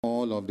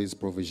all of these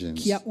provisions.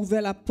 qui a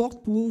ouvert la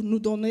porte pour nous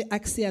donner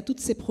accès à toutes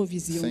ces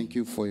provisions. Thank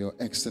you for your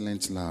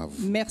excellent love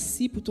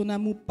Merci pour ton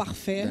amour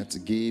parfait that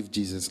gave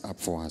Jesus up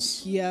for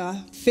us. qui a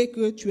fait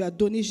que tu as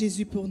donné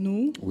Jésus pour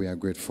nous. We are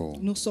grateful.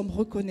 Nous sommes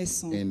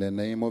reconnaissants. In the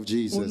name of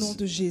Au nom Jesus.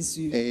 de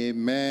Jésus.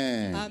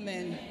 Amen.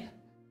 Amen.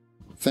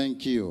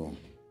 Thank you.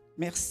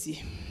 Merci.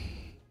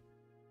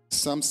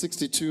 Psalm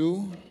 62.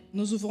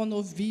 Nous ouvrons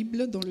nos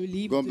Bibles dans le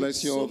livre God de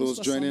bless you all Psaume those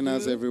joining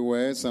us 62.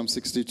 everywhere. Psalm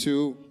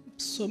 62.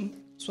 Psaume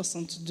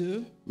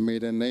 62. May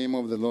the name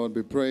of the Lord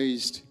be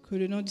praised. Que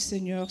le nom du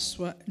Seigneur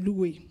soit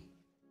loué.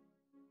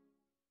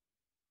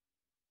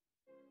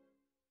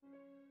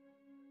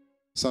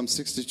 Psalm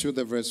 62,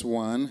 the verse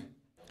 1.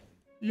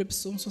 Le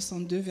psaume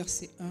 62,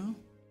 verset 1.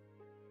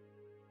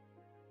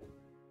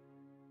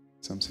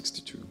 Psalm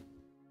 62.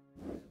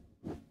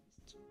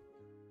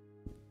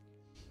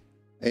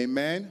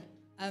 Amen.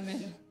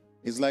 Amen.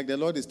 It's like the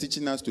Lord is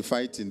teaching us to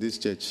fight in this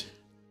church.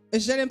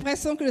 J'ai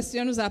l'impression que le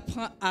Seigneur nous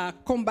apprend à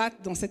combattre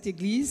dans cette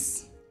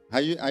église.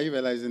 Are you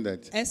realizing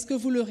that? Est-ce que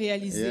vous le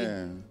réalisez?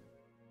 Yeah.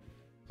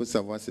 Faut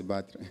savoir se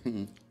battre.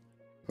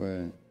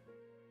 Ouais.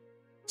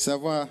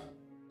 Savoir.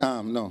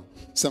 No.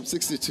 Psalm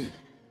 62.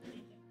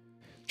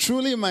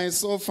 Truly my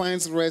soul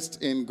finds rest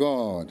in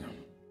God.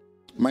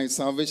 My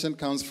salvation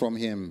comes from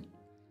him.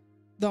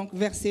 Donc,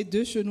 verset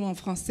 2, chez nous en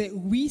français.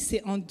 Oui,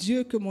 c'est en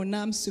Dieu que mon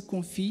âme se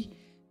confie.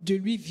 De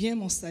lui vient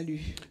mon salut.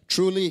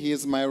 Truly he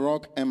is my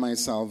rock and my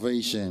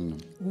salvation.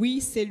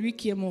 Oui, c'est lui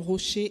qui est mon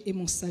rocher et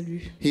mon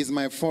salut. He is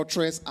my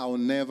fortress, I will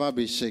never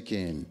be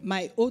shaken. Ma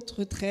haute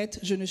retraite,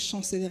 je ne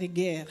chancellerai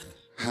guère.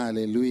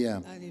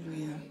 Hallelujah.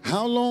 Alléluia.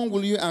 How long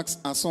will you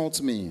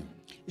assault me?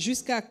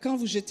 Jusqu'à quand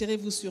vous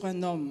jeterez-vous sur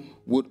un homme?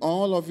 Would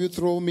all of you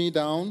throw me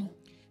down?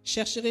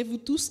 Chercherez-vous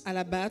tous à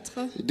l'abattre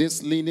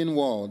This leaning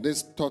wall,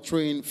 this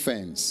tottering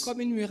fence. comme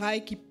une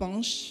muraille qui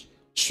penche?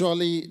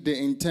 Surely they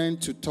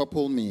intend to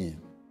topple me.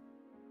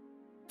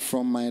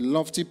 From my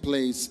lofty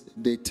place,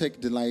 they take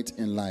delight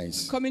in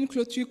lies. Comme une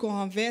clôture qu'on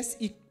renverse,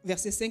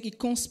 verset 5, il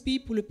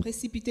conspire pour le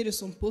précipiter de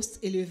son poste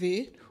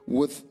élevé.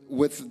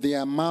 With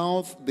their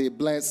mouth they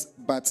bless,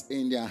 but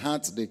in their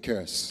hearts they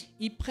curse.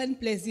 Ils prennent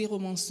plaisir au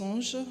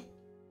mensonge.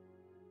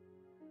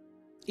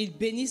 Ils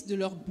bénissent de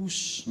leur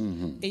bouche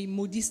et ils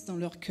maudissent dans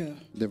leur cœur.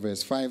 The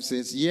verse 5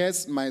 says,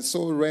 Yes, my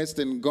soul rests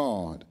in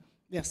God.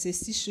 Verset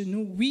 6 chez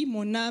nous. Oui,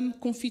 mon âme,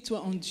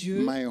 confie-toi en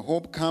Dieu, My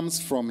hope comes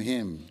from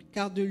him.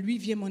 car de lui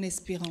vient mon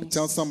espérance.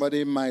 Tell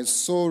somebody, my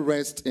soul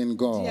rests in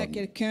Dis à God.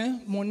 quelqu'un,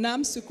 mon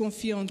âme se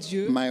confie en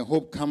Dieu. My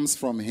hope comes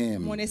from him.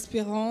 Mon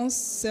espérance,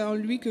 c'est en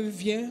lui que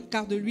vient,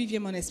 car de lui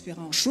vient mon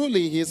espérance.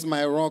 Truly, he is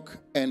my rock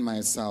and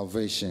my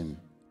salvation.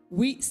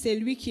 Oui, c'est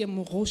lui qui est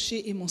mon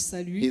rocher et mon He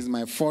salut. is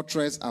my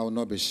fortress, I will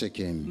not be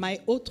shaken. Ma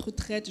haute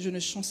retraite, je ne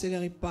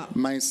chancellerai pas.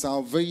 My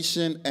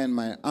salvation and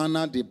my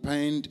honor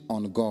depend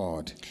on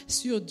God.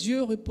 Sur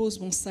Dieu repose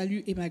mon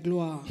salut et ma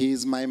gloire. He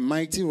is my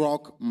mighty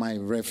rock, my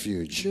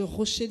refuge. Le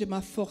rocher de ma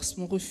force,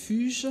 mon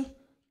refuge.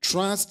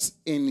 Trust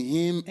in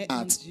him Et en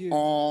at Dieu.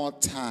 all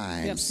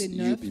times, Verset you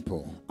 9.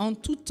 people. En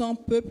tout temps,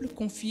 peuple,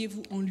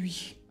 confiez-vous en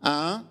lui.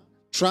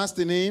 Trust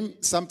in him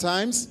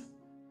sometimes.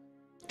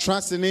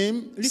 Trust in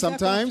him Lui faire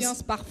sometimes.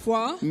 confiance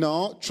parfois.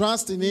 No,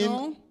 trust in him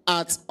Non.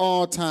 at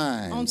all En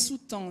times. tout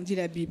temps, dit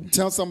la Bible.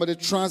 Tell somebody,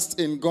 trust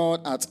in God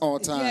at all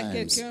Dis à times.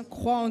 quelqu'un,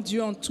 crois en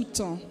Dieu en tout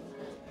temps.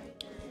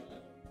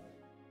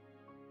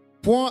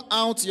 Pour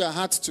out your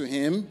heart to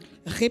him,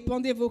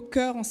 Répandez vos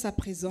cœurs en sa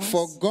présence.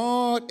 for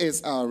God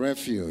is our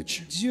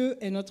refuge. Dieu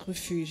est notre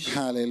refuge.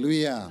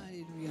 Hallelujah.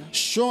 Alléluia.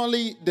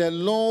 Surely the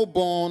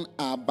lowborn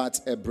are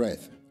but a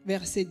breath.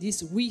 Verset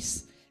 10. Oui,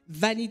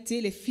 vanité,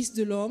 les fils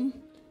de l'homme.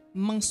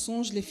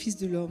 Mensonge, les fils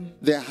de l'homme.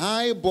 The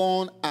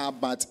highborn are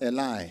but a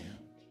lie.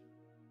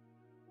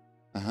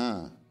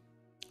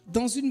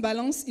 Dans une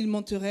balance, il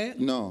monterait.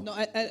 No. No,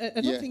 I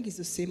don't Yeah. think it's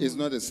the same. It's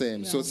one. not the same.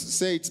 No. So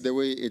say it the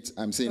way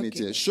I'm saying it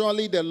Okay. here.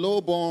 Surely the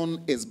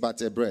lowborn is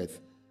but a breath.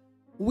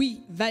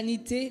 Oui,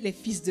 vanité, les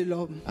fils de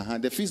l'homme.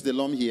 The fils de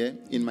l'homme here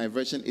in my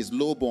version is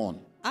lowborn.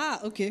 Ah,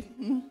 ok.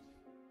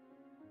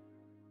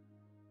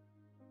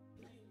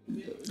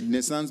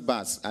 Naissance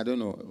basse. I don't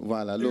know.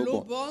 Voilà, lowborn.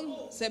 Lowborn,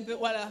 c'est un peu,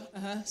 voilà.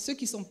 Ceux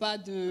qui ne sont pas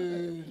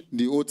de.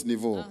 The haut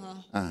niveau.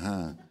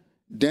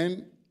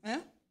 Then,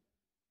 Hein?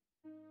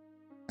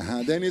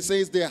 then it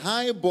says the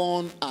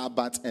highborn are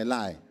but a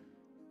lie.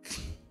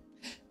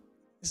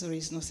 Sorry,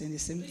 it's not saying the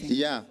same thing.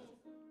 Yeah.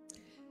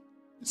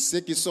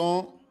 Ceux qui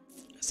sont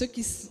Ceux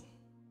qui.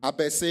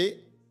 abaissés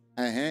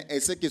et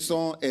ceux qui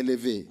sont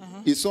élevés.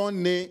 Ils sont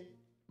nés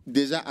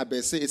déjà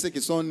abaissés et ceux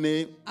qui sont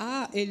nés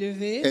Ah,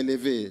 élevé.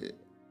 élevés.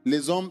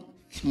 Les hommes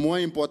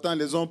moins importants,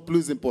 les hommes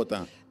plus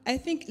importants. I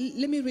think,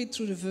 let me read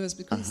through the verse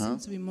because it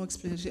seems to be more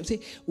explanatory. C'est,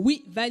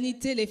 oui,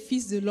 vanité, les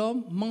fils de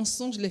l'homme,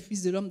 mensonge, les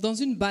fils de l'homme. Dans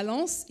une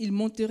balance, ils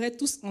monteraient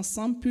tous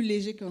ensemble plus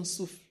légers qu'un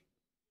souffle.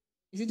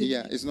 Is it the-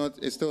 Yeah,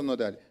 it's still not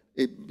that.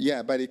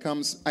 But it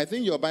comes, I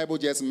think your Bible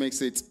just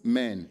makes it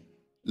men,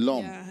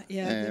 l'homme.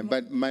 Yeah,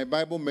 but my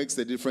Bible makes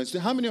the difference.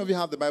 How many of you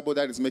have the Bible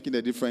that is making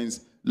the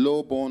difference?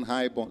 Low born,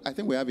 high born. I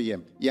think we have it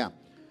here. Yeah.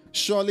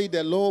 Surely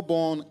the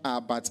lowborn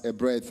are but a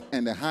breath,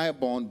 and the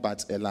highborn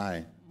but a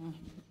lie.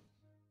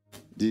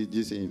 Did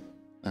you see?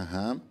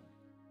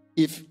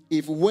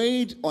 If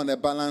weighed on a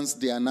balance,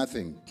 they are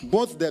nothing.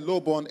 Both the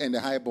lowborn and the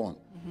highborn.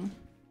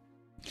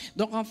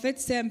 Donc en fait,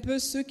 c'est un peu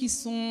ceux qui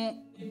sont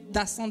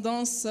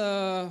d'ascendance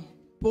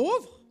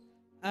pauvre,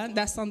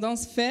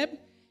 d'ascendance faible,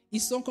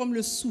 ils sont comme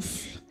le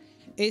souffle.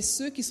 Et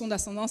ceux qui sont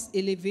d'ascendance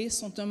élevée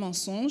sont un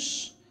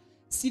mensonge.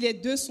 Si les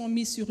deux sont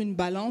mis sur une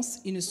balance,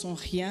 ils ne sont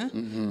rien.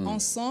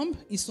 Ensemble,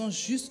 ils sont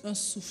juste un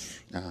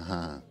souffle.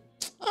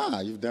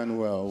 You've done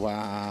well.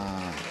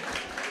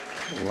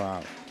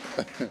 Wow.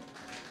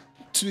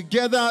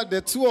 Together,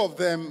 the two of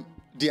them,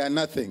 they are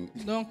nothing.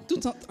 Donc, tout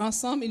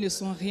ensemble, ils ne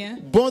sont rien.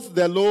 Both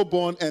the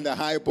lowborn and the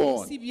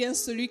highborn. Aussi bien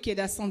celui qui est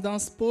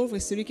d'ascendance pauvre et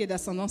celui qui est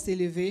d'ascendance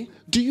élevée.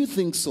 Do you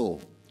think so?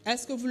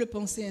 Est-ce que vous le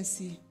pensez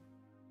ainsi?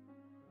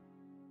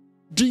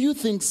 Do you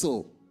think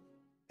so?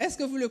 Est-ce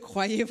que vous le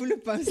croyez, vous le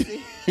pensez?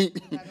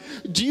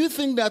 Do you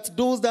think that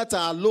those that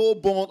are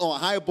lowborn or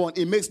highborn,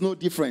 it makes no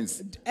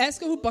difference? Est-ce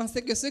que vous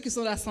pensez que ceux qui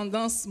sont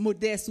d'ascendance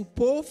modeste ou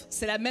pauvre,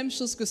 c'est la même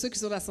chose que ceux qui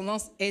sont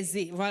d'ascendance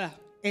aisée? Voilà,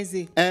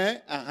 aisée.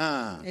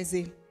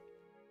 Aisée.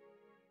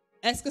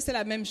 Est-ce que c'est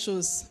la même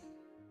chose?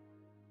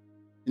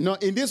 No,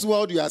 in this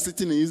world you are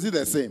sitting in, is it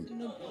the same?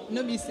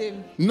 No, be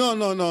same. No.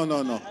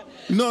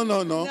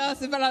 Non,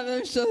 c'est pas la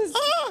même chose.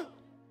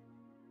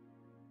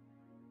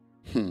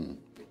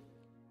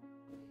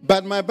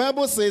 But my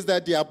Bible says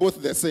that they are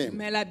both the same.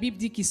 Mais la Bible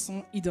dit qu'ils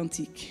sont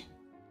identiques.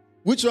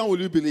 Which one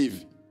will you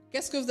believe?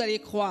 Qu'est-ce que vous allez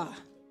croire?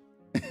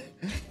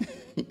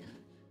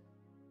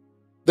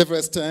 The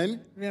verse 10.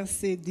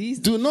 Verset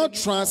 10. Do not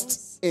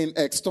trust in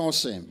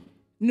extortion.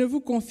 Ne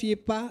vous confiez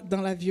pas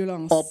dans la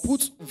violence. Or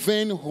put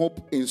vain hope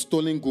in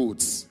stolen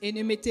goods. Et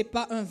ne mettez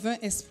pas un vain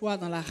espoir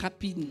dans la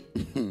rapine.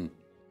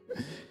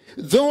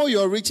 Though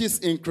your riches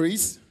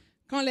increase,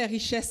 quand les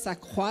richesses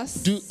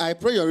s'accroissent, I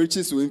pray your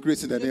riches will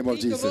increase in the name of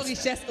que vos Jesus.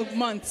 richesses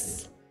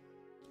augmentent.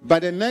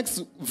 But the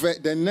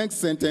next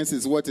sentence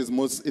is what is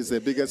the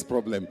biggest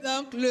problem.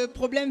 Donc le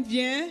problème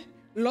vient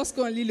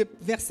lorsqu'on lit le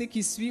verset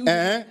qui suit.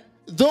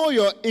 Though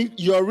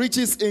your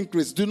riches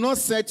increase, do not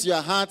set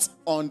your heart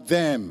on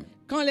them.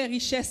 Quand les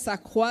richesses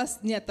s'accroissent,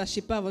 n'y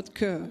attachez pas votre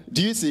cœur.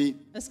 Do you see?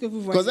 Est-ce que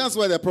vous voyez? Because that's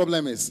where the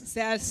problem is.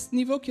 C'est à ce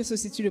niveau que se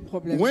situe le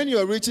problème. When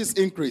your riches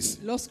increase,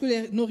 lorsque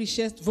vos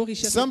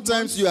richesses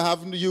sometimes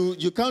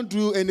you can't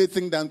do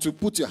anything than to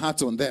put your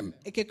heart on them.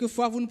 Et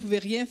quelquefois, vous ne pouvez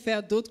rien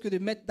faire d'autre que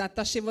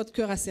d'attacher votre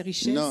cœur à ces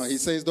richesses. No, he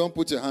says don't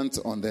put your hands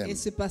on them. Et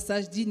ce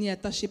passage dit n'y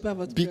attachez pas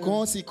votre cœur.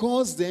 Because he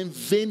calls them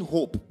vain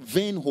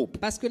hope.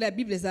 Parce que la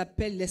Bible les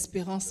appelle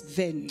l'espérance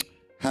vaine.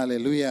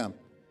 Hallelujah.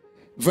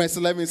 Verse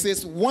 11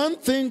 says, one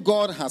thing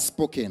God has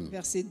spoken.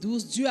 Verset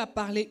 12, Dieu a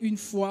parlé une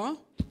fois.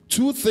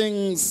 Two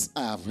things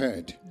I have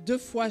heard. Deux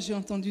fois j'ai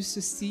entendu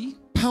ceci.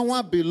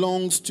 Power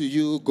belongs to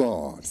you,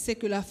 God. C'est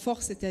que la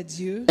force est à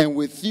Dieu. And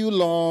with you,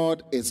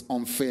 Lord, is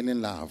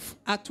unfailing love.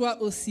 À toi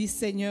aussi,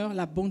 Seigneur,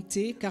 la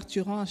bonté, car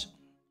tu rends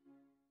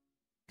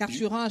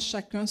à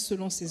chacun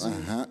selon ses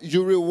œuvres.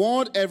 You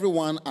reward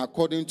everyone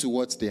according to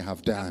what they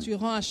have Car done. tu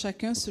rends à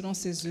chacun selon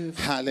ses œuvres.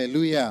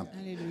 Hallelujah.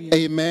 Alléluia.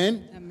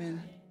 Amen. Amen.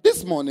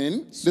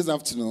 This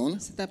afternoon,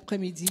 Cet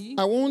après-midi,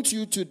 I want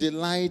you to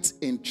delight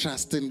in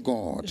trusting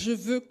God je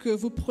veux que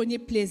vous preniez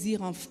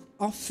plaisir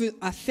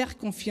à faire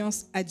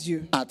confiance à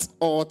Dieu at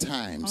all en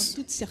times.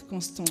 toutes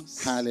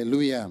circonstances.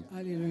 Hallelujah.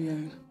 Alléluia.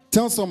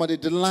 Tell somebody,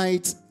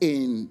 delight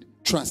in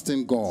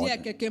trusting God. Dis à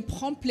quelqu'un,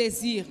 prends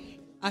plaisir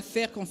à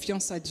faire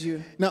confiance à Dieu.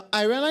 Now,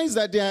 I realize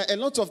that there are a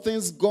lot of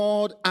things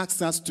God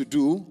asks us to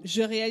do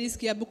Je réalise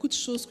qu'il y a beaucoup de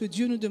choses que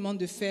Dieu nous demande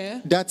de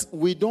faire that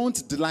we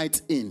don't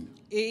delight in.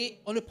 et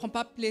on ne prend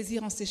pas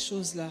plaisir en ces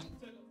choses-là.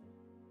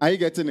 Are you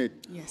getting it?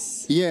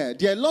 Yes. Yeah,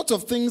 there are a lot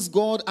of things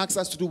God asks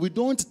us to do. We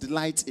don't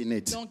delight in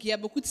it. Donc il y a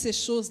beaucoup de ces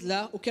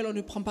choses-là auxquelles on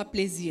ne prend pas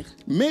plaisir.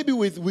 Maybe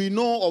we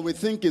know or we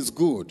think it's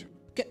good,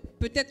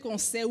 Peut-être qu'on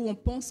sait ou on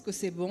pense que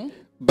c'est bon,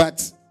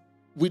 but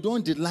we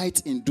don't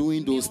delight in doing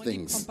mais those on n'y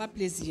prend things. pas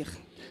plaisir.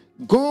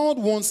 God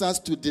wants us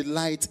to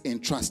delight in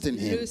trusting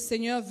Le Him.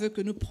 Seigneur veut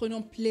que nous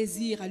prenions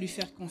plaisir à lui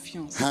faire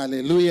confiance.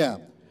 Hallelujah.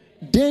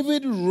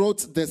 David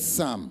wrote this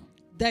psalm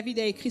David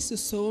a écrit ce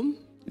psaume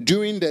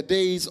during the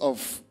days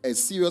of a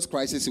serious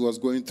crisis he was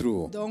going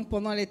through. donc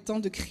pendant les temps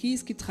de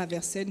crise qu'il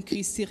traversait, une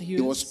crise It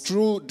was sérieuse.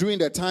 true during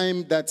the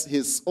time that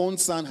his own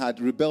son had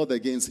rebelled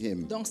against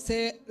him. Donc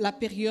c'est la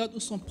période où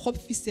son propre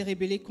fils s'est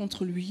rébellé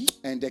contre lui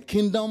And the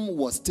kingdom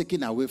was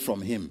taken away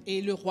from him.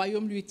 et le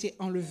royaume lui était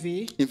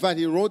enlevé. In fact,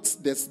 he wrote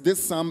this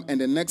psalm and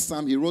the next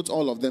psalm, he wrote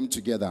all of them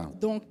together.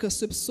 Donc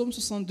ce psaume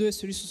 62 et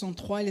celui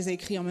 63, il les a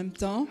écrits en même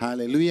temps.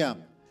 Hallelujah.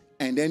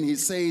 And then he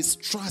says,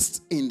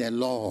 trust in the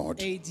Lord.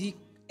 Et il dit,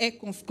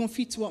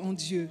 confie-toi en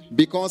Dieu.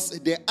 Because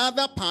the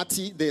other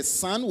party, the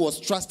son, was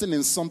trusting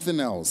in something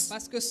else.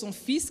 Parce que son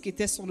fils, qui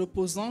était son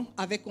opposant,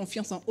 avait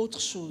confiance en autre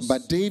chose.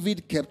 But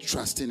David kept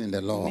trusting in the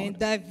Mais Lord.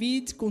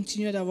 David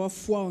continuait d'avoir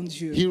foi en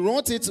Dieu. He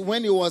wrote it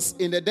when he was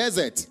in the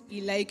desert,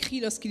 Il l'a écrit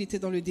lorsqu'il était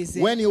dans le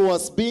désert, when he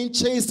was being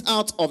chased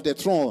out of the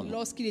throne,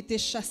 lorsqu'il était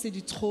chassé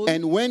du trône,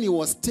 and when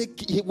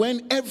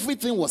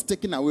everything was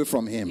taken away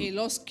from him. et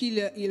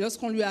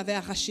lorsqu'on lui avait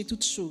arraché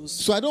toutes choses.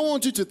 So I don't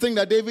want you to think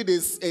that David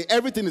is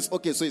everything is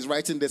okay, so he's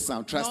writing this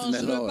psalm. Trust Non, in je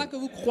the ne veux pas Lord. que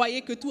vous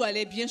croyiez que tout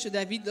allait bien chez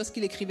David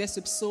lorsqu'il écrivait ce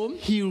psaume.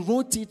 He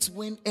wrote it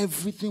when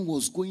everything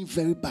was going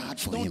very bad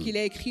for Donc him. il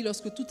a écrit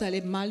lorsque tout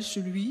allait mal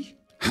chez lui.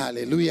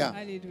 Hallelujah.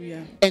 Alléluia.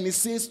 And it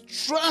says,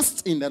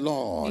 trust in the Et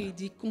Lord il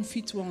dit,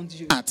 confie-toi en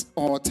Dieu at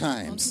all en toutes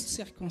times.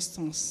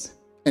 circonstances.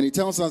 And he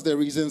tells us the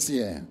reasons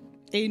here.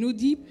 Et il nous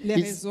dit les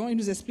It's- raisons, il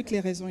nous explique les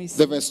raisons ici.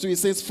 The verse 2, it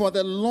says, for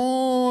the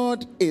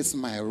Lord is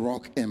my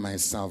rock and my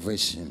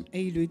salvation.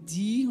 Et il le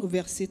dit au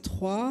verset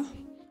 3,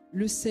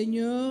 le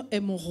Seigneur est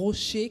mon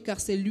rocher, car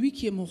c'est lui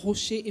qui est mon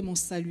rocher et mon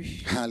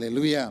salut.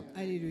 Hallelujah.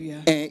 Alléluia.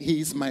 And he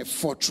is my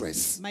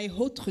fortress.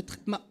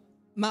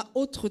 Ma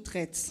haute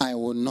retraite. I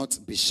will not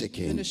be Je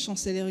shaken. ne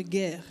chancellerai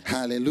guère.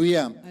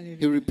 Hallelujah. Hallelujah.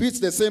 He repeats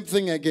the same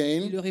thing Il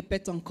again le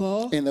répète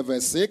encore in the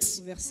verse 6.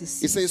 au verset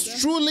It 6. says,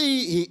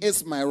 truly he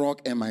is my rock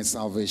and my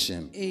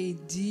salvation. Et il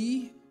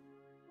dit,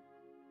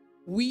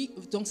 oui,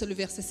 donc c'est le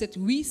verset 7,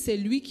 oui, c'est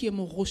lui qui est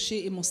mon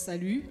rocher et mon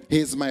salut, He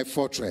is my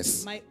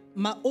fortress.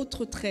 ma haute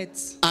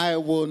retraite, I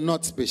will not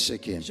be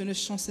shaken. je ne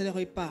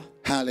chancellerai pas.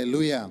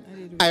 Hallelujah.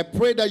 Hallelujah. I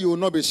pray that you will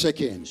not be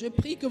shaken. Je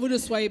prie que vous ne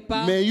soyez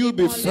pas May you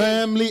be ébranlés,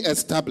 firmly que vous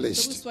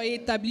established soyez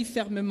établis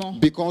fermement,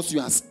 because you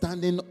are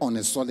standing on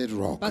a solid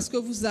rock. parce que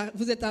vous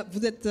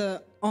êtes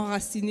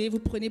enracinés, vous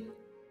prenez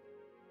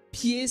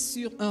pied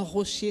sur un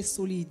rocher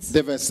solide.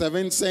 The verse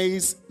 7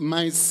 says,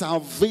 my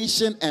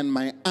salvation and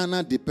my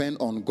honor depend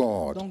on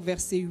God. Donc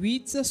verset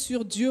 8,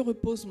 sur Dieu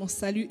repose mon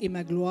salut et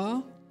ma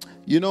gloire.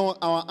 You know,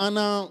 our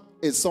honor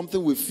is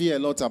something we fear a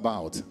lot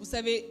about. Vous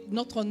savez,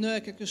 notre honneur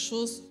est quelque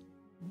chose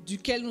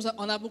duquel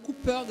on a beaucoup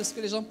peur de ce que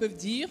les gens peuvent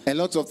dire. A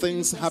lot of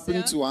things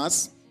happen to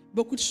us,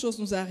 Beaucoup de choses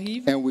nous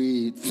arrivent and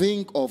we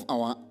think of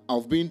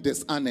being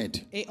dishonored.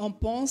 et on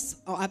pense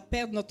à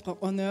perdre notre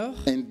honneur.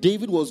 And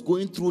David was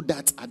going through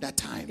that at that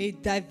time. Et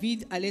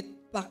David allait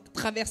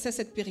traverser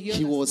cette période.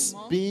 He à ce was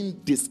moment. being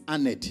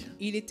dishonored.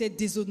 Il était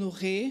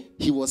déshonoré.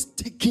 He was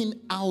taken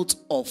out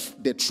of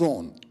the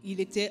throne, Il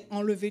était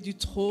enlevé du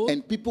trône.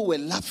 and people were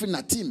laughing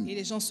at Et him.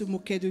 les gens se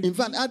moquaient de In lui.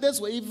 fact, others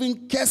were even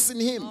cursing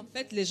him, En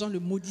fait, les gens le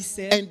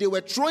maudissaient and they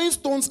were throwing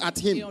stones at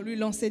et him. on lui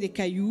lançait des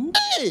cailloux.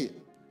 Hey,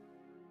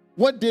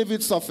 what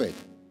David suffered.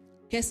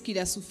 Qu'est-ce qu'il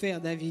a souffert,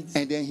 David?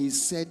 And then he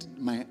said,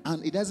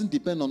 it doesn't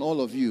depend on all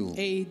of you.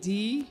 Et il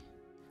dit,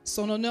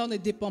 son honneur ne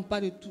dépend pas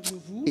de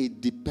vous.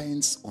 It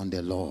depends on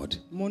the Lord.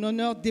 Mon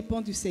honneur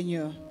dépend du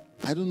Seigneur.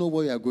 I don't know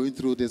what you are going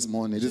through this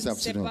morning, Je this ne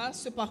sais afternoon, pas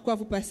ce par quoi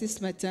vous passez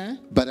ce matin,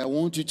 but I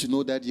want you to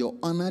know that your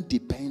honor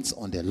depends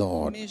on the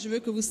Lord. mais je veux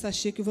que vous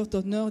sachiez que votre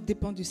honneur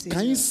dépend du Seigneur.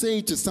 Can you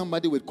say to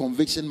somebody with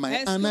conviction, my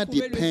Est-ce honor que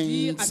vous pouvez le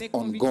dire depends avec on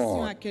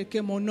conviction à God?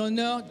 quelqu'un? Mon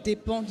honneur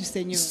dépend du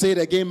Seigneur. Say it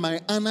again, my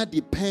honor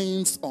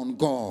depends on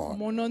God.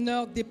 Mon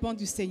honneur dépend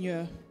du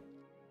Seigneur.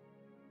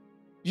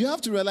 You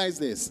have to realize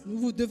this.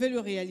 Vous devez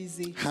le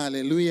réaliser.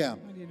 Hallelujah.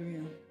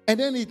 Alléluia. And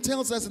then he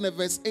tells us in the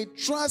verse 8,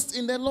 trust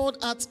in the Lord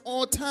at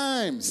all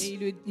times.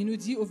 Et il nous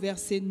dit au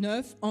verset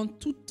 9, en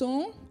tout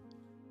temps,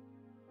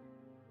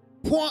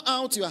 Pour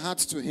out your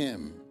hearts to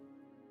him.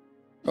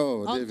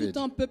 Oh, en tout David.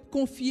 temps, peuple,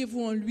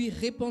 confiez-vous en lui,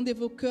 répandez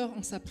vos cœurs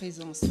en sa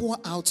présence. Pour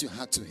out your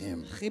heart to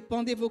him.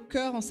 Répandez vos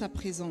cœurs en sa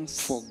présence.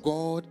 For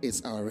God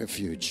is our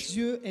refuge.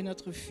 Dieu est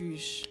notre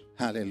refuge.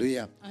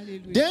 Hallelujah.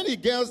 Alléluia. Then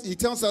he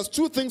tells us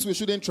two things we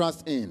shouldn't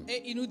trust in.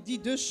 Et il nous dit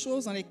deux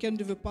choses dans lesquelles nous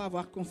ne devons pas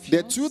avoir The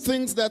confiance. two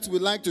things that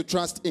we like to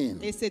trust in.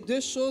 Et ces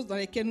deux choses dans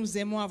lesquelles nous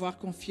aimons avoir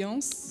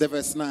confiance. The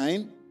verse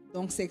 9,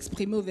 Donc c'est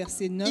exprimé au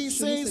verset 9. he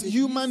Chez nous, says c'est l'Église.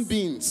 human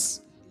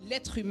beings.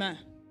 L'être humain.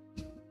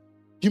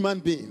 Human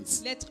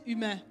beings. L'être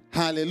humain.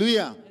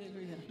 Hallelujah.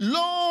 Alléluia.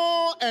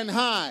 Low and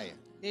high.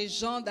 Les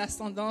gens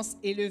d'ascendance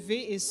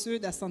élevée et ceux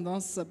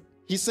d'ascendance,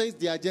 He says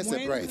they are just a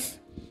moindre, breath.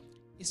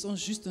 ils sont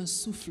juste un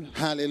souffle.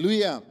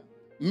 Hallelujah.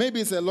 Maybe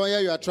it's a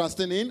lawyer you are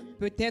trusting in.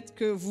 Peut-être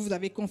que vous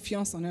avez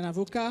confiance en un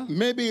avocat,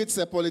 Maybe it's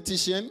a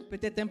politician.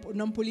 peut-être un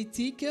homme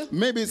politique,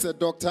 Maybe it's a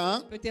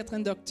doctor. peut-être un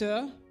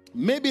docteur,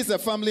 Maybe it's a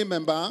family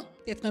member.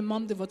 peut-être un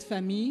membre de votre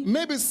famille,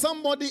 Maybe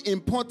somebody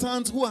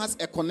important who has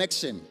a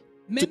connection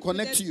to même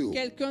connect peut-être you.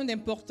 quelqu'un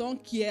d'important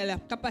qui a la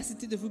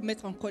capacité de vous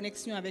mettre en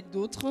connexion avec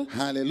d'autres.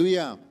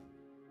 Hallelujah.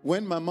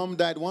 When my mom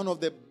died, one of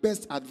the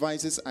best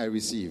advices I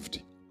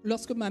received,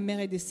 Lorsque ma mère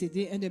est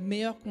décédée, un des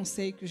meilleurs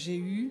conseils que j'ai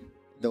eu,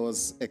 there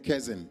was a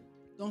cousin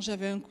dont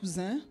j'avais un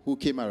cousin who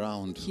came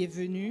around qui est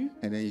venu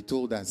and then he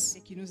told us,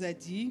 et qui nous a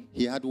dit,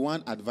 he had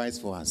one advice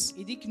for us.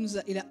 il dit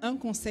il a un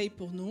conseil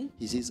pour nous.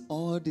 He says,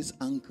 all these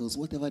uncles,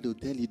 whatever they'll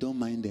tell you, don't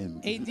mind them.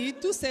 Et il dit,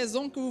 tous ces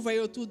hommes que vous voyez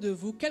autour de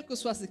vous, quel que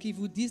soit ce qu'ils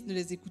vous disent, ne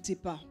les écoutez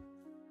pas.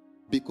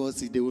 because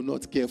they will not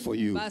care for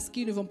you. Parce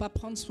qu'ils ne vont pas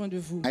prendre soin de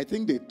vous. I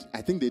think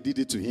they did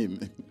it to him.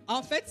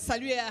 En fait, ça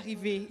lui est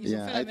arrivé. Ils ont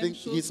fait la I même think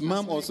chose his à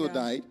mom son also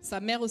égard. died. Sa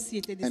mère aussi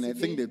était And I think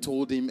décédée. they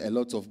told him a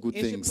lot of good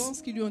Et je things. pense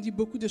qu'ils lui ont dit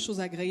beaucoup de choses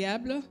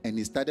agréables. And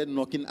he started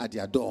knocking at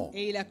their door.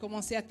 Et il a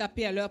commencé à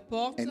taper à leur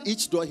porte. And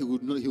each door he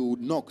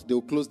would knock, they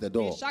would close the Et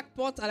door. chaque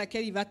porte à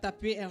laquelle il va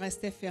taper, elle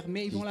restait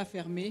fermée. Ils vont la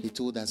fermer. He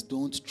told us,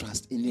 don't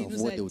trust any Il of nous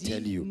what a they will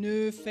tell dit, you.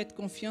 ne faites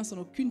confiance en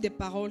aucune des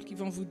paroles qu'ils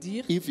vont vous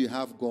dire. If you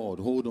have God,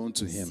 hold on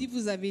to Si him.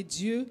 vous avez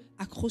Dieu,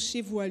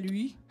 accrochez-vous à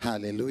lui.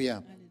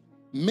 Hallelujah.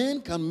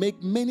 Men can make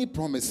many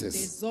promises.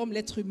 Les hommes,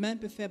 l'être humain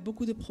peut faire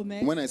beaucoup de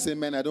promesses. When I say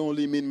men, I don't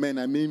only mean men,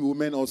 I mean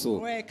women also.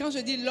 Ouais, quand je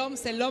dis l'homme,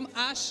 c'est l'homme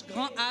H,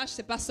 grand H,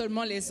 c'est pas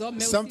seulement les hommes,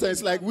 mais aussi Sometimes,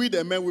 les like femmes. we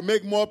the men, we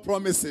make more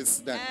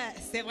promises than.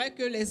 C'est vrai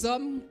que les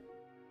hommes,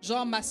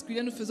 genre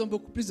masculin, nous faisons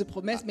beaucoup plus de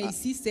promesses, mais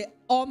ici c'est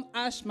homme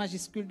H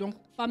majuscule, donc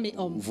femme et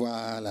homme.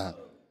 Voilà.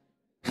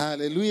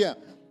 Hallelujah.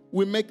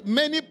 We make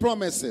many Nous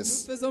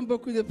promises. faisons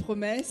beaucoup de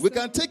promesses. We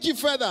can take you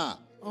further.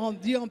 On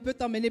dit on peut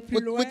t'emmener plus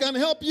loin. We can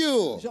help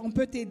you. On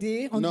peut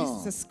t'aider. On No. dit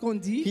c'est ce qu'on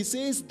dit. He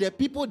says the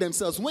people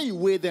themselves, when you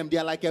weigh them, they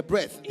are like a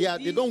breath.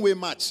 They don't weigh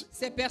much.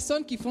 Ces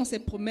personnes qui font ces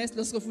promesses,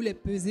 lorsque vous les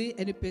pesez,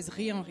 elles ne pèsent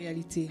rien en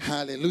réalité.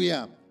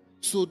 Hallelujah.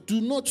 So do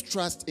not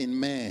trust in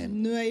men.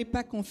 N'ayez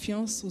pas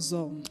confiance aux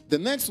hommes. The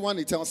next one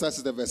he tells us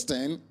is the verse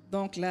 10.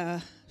 Donc la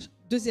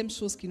deuxième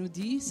chose qu'il nous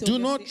dit, c'est Do au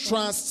not verset 11.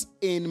 trust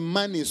in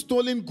money,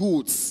 stolen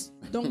goods.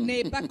 Donc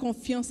n'ayez pas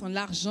confiance en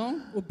l'argent,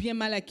 au bien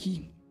mal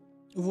acquis,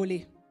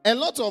 volé. A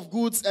lot of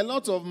goods, a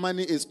lot of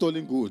money is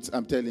stolen goods,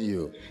 I'm telling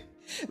you.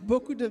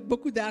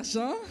 Beaucoup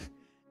d'argent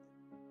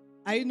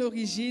a une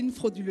origine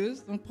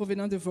frauduleuse, donc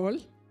provenant de vol.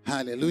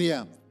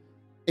 Hallelujah.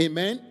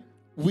 Amen.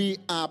 We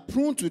are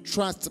prone to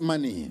trust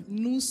money.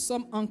 Nous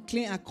sommes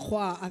enclins à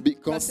croire, à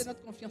Because- placer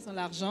notre confiance en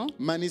l'argent,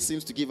 Money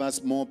seems to give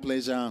us more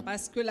pleasure,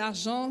 parce que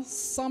l'argent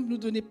semble nous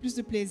donner plus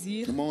de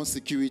plaisir, more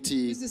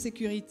security, plus de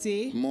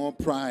sécurité, more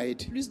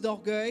pride. plus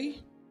d'orgueil.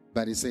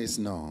 But he says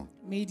no.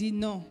 Mais il dit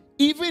non.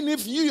 Even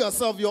if you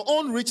yourself, your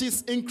own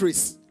riches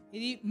increase, Il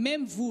dit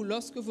même vous,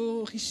 lorsque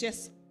vos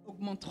richesses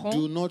augmenteront,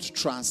 do not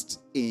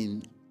trust in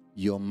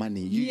your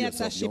money. You n'y yourself,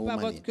 attachez your pas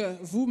own money. votre cœur,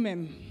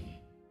 vous-même.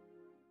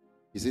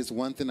 He says,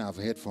 one thing I've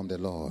heard from the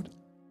Lord,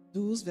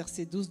 12,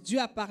 verset 12. Dieu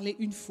a parlé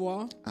une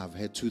fois, I've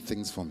heard two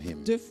things from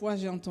him. 2 fois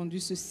j'ai entendu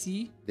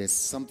ceci. There's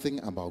something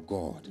about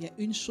God. Il y a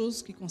une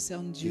chose qui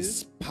concerne Dieu,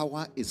 His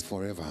power is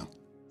forever,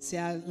 c'est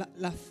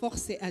la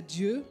force est à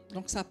Dieu,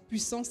 donc sa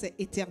puissance est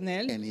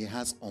éternelle and he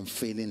has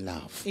unfailing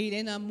love. et il a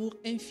un amour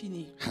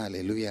infini.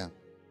 Hallelujah.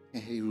 And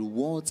he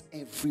rewards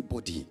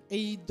everybody Et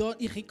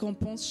il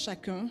récompense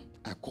chacun,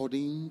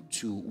 according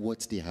to what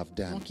they have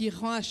done. donc il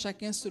rend à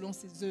chacun selon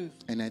ses œuvres.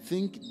 And I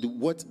think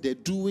what they're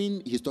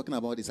doing, he's talking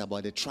about, is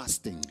about the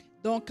trusting.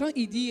 Donc quand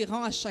il dit il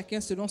rend à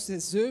chacun selon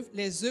ses œuvres,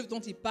 les œuvres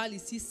dont il parle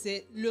ici,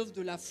 c'est l'œuvre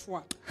de la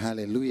foi,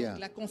 Hallelujah.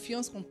 la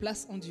confiance qu'on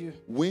place en Dieu.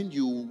 When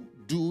you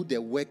do the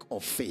work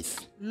of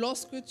faith,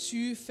 Lorsque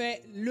tu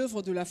fais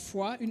l'œuvre de la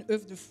foi, une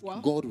œuvre de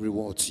foi, God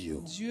rewards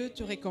you. Dieu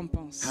te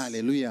récompense.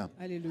 Hallelujah.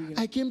 Alléluia.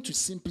 I came to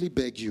simply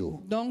beg you,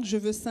 Donc je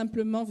veux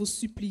simplement vous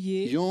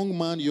supplier, young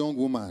man, young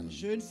woman,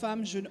 jeune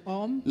femme, jeune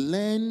homme,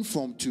 learn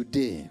from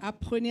today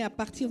apprenez à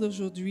partir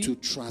d'aujourd'hui to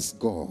trust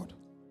God.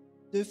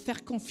 de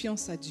faire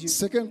confiance à Dieu.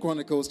 2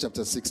 Chronicles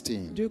chapter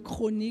 16. 2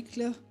 Chroniques,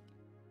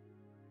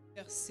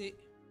 verset.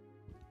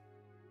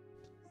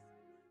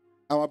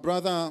 Our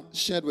brother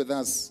shared with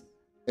us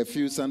a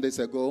few Sundays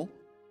ago,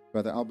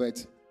 Brother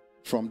Albert,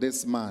 from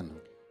this man,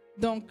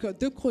 Donc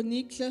 2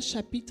 Chroniques,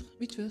 chapitre.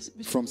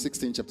 from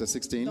 16, chapter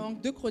 16.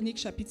 Donc 2 Chroniques,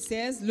 chapitre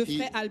 16. Le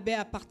frère Albert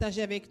a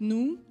partagé avec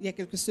nous il y a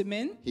quelques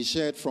semaines. He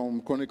shared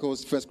from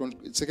Chronicles, 2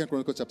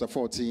 Chronicles chapter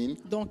 14,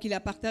 Donc il a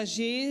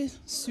partagé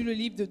sur le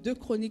livre de 2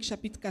 Chroniques,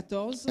 chapitre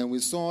 14. and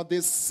we saw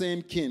this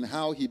same king,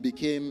 how he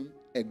became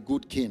a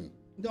good king.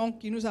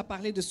 Donc il nous a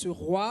parlé de ce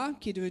roi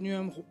qui est devenu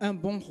un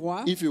bon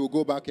roi. If you will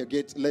go back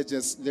again, let's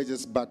just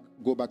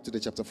go back to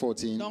the chapter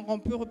 14. Donc on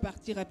peut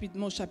repartir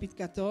rapidement au chapitre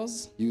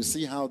 14. You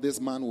see how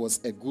this man was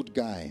a good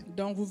guy.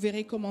 Donc vous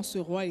verrez comment ce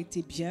roi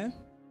était bien.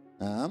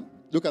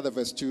 Look at the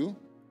verse 2.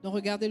 Donc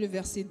regardez le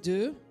verset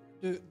 2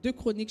 de 2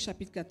 Chroniques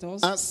chapitre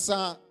 14.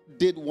 Asa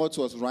did what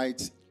was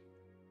right,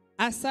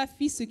 Asa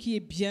fit ce qui est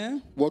bien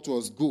what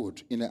was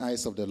good in the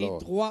eyes of the et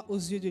Lord. droit aux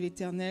yeux de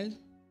l'Éternel.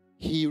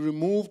 He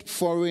removed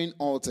foreign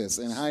altars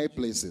and high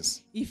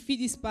places. Il fit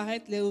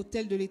disparaître les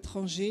autels de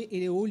l'étranger et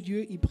les hauts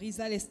lieux. Il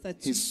brisa les He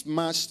statues.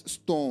 smashed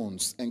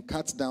stones and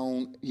cut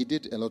down. He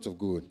did a lot of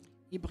good.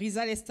 Il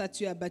brisa les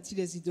statues, abattit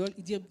les idoles.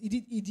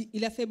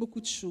 Il a fait beaucoup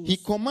de choses. He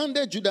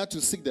commanded Judah to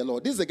seek the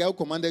Lord. This is the guy who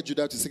commanded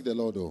Judah to seek the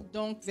Lord, though.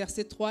 Donc,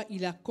 verset 3,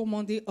 il a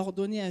commandé,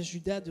 ordonné à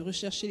Judas de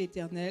rechercher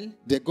l'Éternel,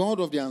 The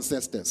God of their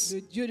ancestors,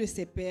 le Dieu de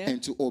ses pères, and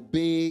to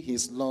obey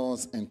his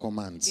laws and et de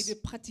commands.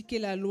 pratiquer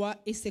la loi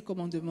et ses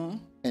commandements.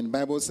 And the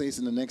Bible says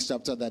in the next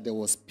chapter that there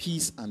was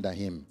peace under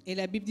him. Et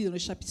la Bible dit dans le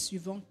chapitre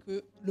suivant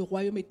que le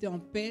royaume était en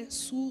paix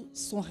sous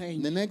son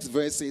règne. The next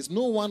verse says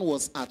no one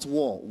was at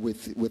war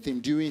with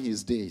him during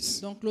his days.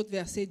 Donc l'autre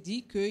verset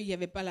dit qu'il n'y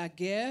avait pas la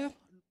guerre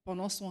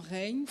pendant son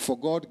règne, for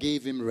God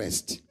gave him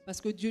rest.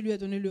 parce que Dieu lui a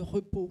donné le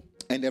repos.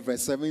 And the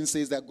verse 7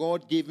 says that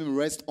God gave him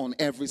rest on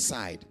every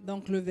side.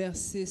 Donc le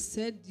verset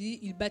 7 dit,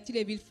 il bâtit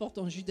les villes fortes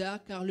en Juda,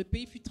 car le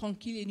pays fut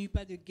tranquille et n'eut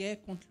pas de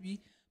guerre contre lui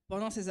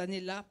pendant ces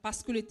années-là,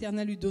 parce que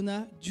l'Éternel lui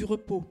donna du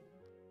repos.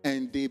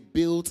 And they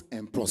built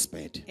and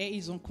prospered. Et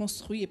ils ont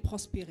construit et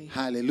prospéré.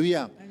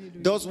 Hallelujah.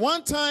 Hallelujah. There was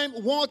one time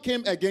war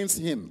came against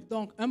him.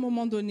 Donc, à un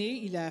moment donné,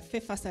 il a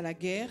fait face à la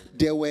guerre.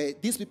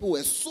 These people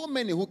were so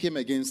many who came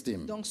against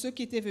him. Donc, ceux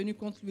qui étaient venus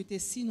contre lui étaient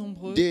si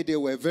nombreux. They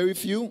were very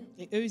few.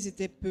 Et eux, ils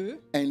étaient peu.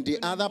 And the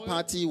other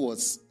party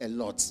was a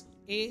lot.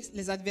 Et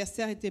les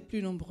adversaires étaient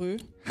plus nombreux.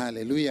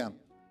 Hallelujah.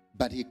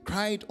 But he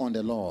cried on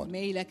the Lord.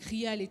 Mais il a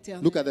crié à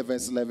l'Éternel. Look at the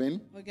verse 11.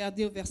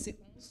 Regardez au verset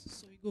 11.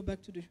 So we go back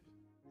to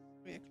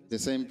the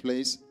same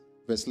place.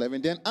 Verse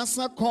 11. Then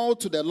Asa called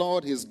to the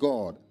Lord his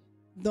God.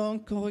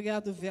 Donc, on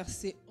regarde au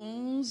verset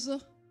 11.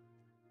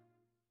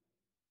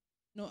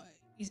 Non,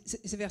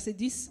 c'est verset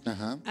 10.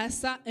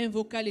 Asa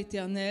invoqua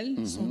l'Éternel,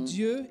 son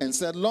Dieu, and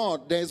said,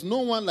 Lord, there is no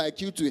one like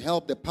you to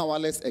help the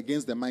powerless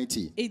against the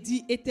mighty. et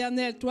dit,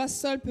 Éternel, toi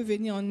seul peux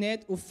venir en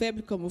aide aux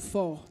faibles comme aux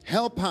forts.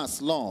 Help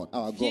us, Lord,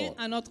 our Viens God,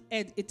 à notre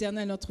aide,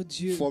 Éternel, notre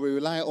Dieu. for we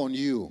rely on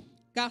you.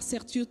 Car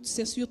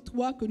c'est sur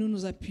toi que nous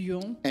nous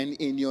appuyons. And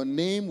in your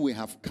name we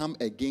have come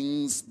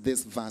against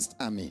this vast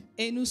army.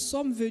 Et nous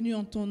sommes venus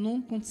en ton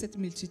nom contre cette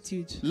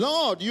multitude.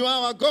 Lord, you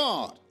are our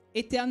God.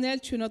 Éternel,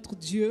 tu es notre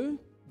Dieu.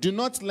 Do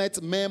not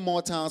let mere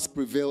mortals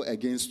prevail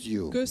against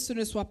you. Que ce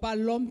ne soit pas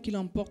l'homme qui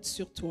l'emporte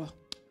sur toi.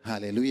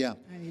 Hallelujah.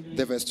 Hallelujah.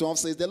 The verse 12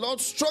 says, the Lord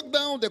struck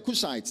down the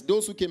Cushites,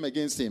 those who came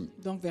against him,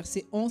 Donc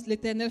verset 11,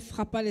 l'Éternel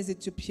frappa les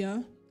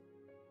Éthiopiens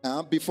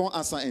before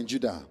Asa and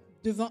Judah.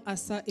 devant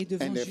Asa et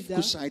devant And the Juda.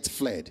 Cushites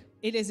fled.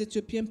 Et les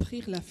Éthiopiens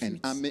prirent la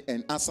fuite.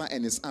 And Asa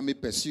and his army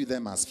pursued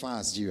them as far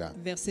as Judah.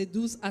 Verset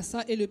 12,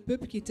 Asa et le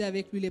peuple qui était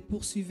avec lui les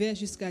poursuivaient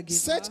jusqu'à Guéra.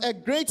 Such a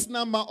great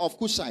number of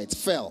Cushites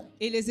fell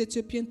Et les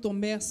Éthiopiens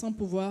tombèrent sans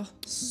pouvoir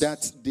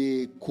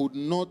could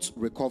not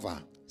recover.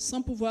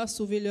 sans pouvoir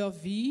sauver leur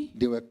vie,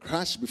 They were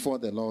crushed before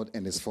the Lord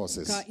and his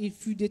forces. car il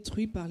fut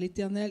détruit par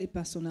l'Éternel et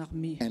par son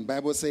armée. And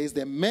Bible says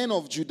the men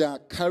of Judah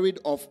carried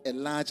off a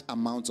large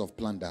amount of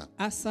plunder.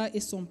 Asa et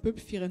son peuple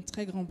firent un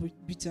très grand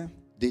butin.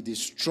 They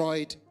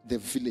destroyed the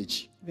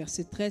village.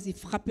 Verset 13, ils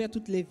frappèrent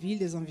toutes les villes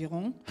des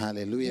environs de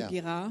Hallelujah.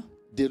 Guéra.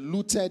 They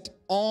looted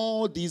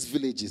all these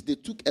villages. They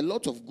took a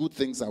lot of good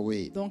things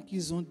away. Donc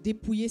ils ont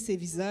dépouillé ces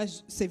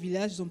villages,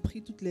 ils ont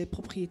pris toutes les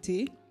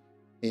propriétés.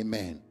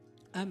 Amen.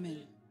 Amen.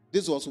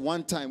 This was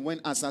one time when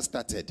Asa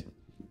started.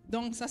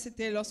 Donc ça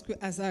c'était lorsque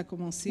Asa a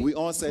commencé. We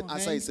all said son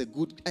Asa règne. is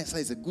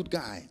a good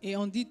guy. Et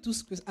on dit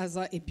tous que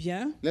Asa est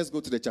bien. Let's go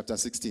to the chapter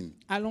 16.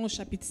 Allons au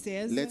chapitre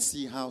 16. Let's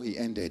see how he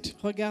ended.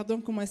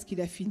 Regardons comment est-ce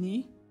qu'il a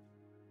fini.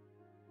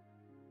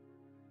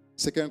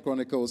 2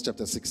 Chronicles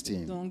chapter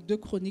 16. Donc 2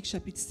 Chroniques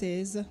chapitre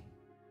 16.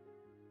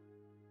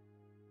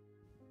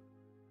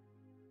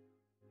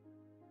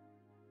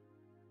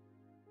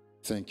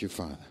 Thank you,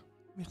 Father.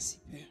 Merci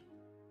Père.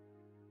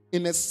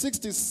 In the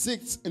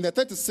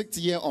 36th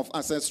year of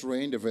Asa's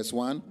reign, the verse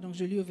 1, Donc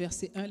je lis au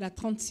verset 1, la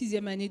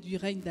 36e année du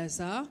règne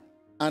d'Asa,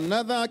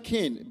 another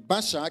king,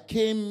 Baasha,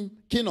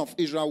 king of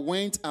Israel,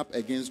 went up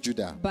against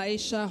Judah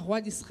Baasha,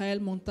 roi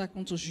d'Israël, monta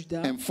contre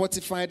Juda and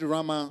fortified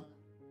Ramah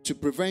to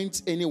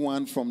prevent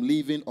anyone from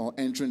leaving or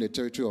entering the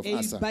territory of et il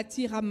Asa.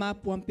 bâtit Rama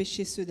pour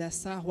empêcher ceux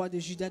d'Asa, roi de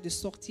Juda, de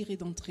sortir et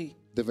d'entrer.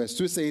 The verse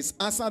 2 says,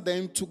 Asa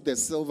then took the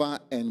silver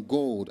and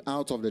gold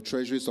out of the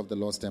treasuries of the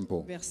Lord's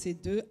temple Verset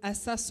 2,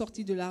 Asa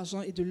sortit de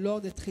l'argent et de l'or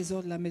des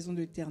trésors de la maison de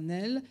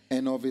l'Éternel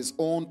and of his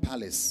own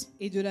palace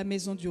et de la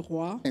maison du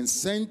roi, and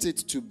sent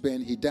it to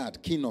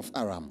Ben-Hadad, king of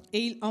Aram, et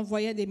il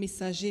envoya des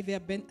messagers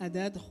vers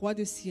Ben-Hadad, roi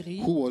de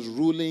Syrie, who was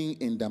ruling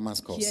in qui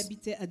Damascus.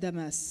 habitait à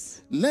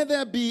Damas. Let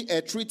there be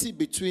a treaty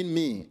between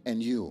me and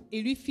you.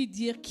 Et lui fit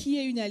dire, qui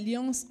est une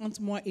alliance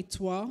entre moi et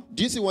toi?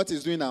 Do you see what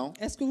he's doing now?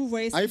 Est-ce que vous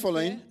voyez ce Are you qu'il fait?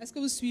 following? Est-ce que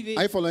vous suivez?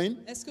 Are you following?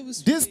 Est-ce que vous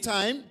suivez? This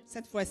time,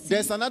 Cette fois-ci,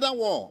 there's another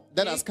war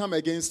that has come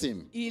against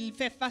him. il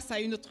fait face à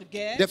une autre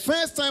guerre. The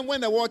first time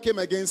when the war came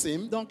against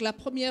him, Donc la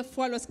première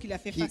fois lorsqu'il a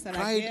fait he face à la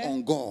cried guerre, on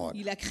God,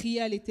 il a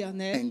crié à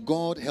l'Éternel and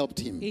God helped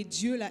him. et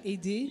Dieu l'a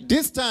aidé.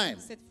 This time,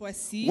 Cette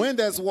fois-ci, when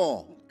there's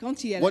war,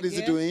 quand il y a what la is he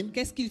guerre, doing?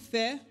 qu'est-ce qu'il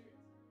fait?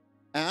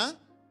 huh?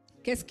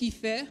 Qu'est-ce qu'il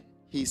fait?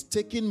 He's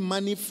taking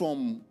money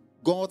from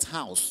God's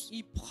house,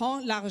 Il prend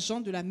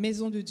l'argent de la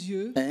maison de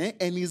Dieu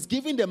and he's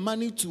giving the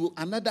money to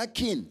another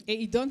king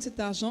et il donne cet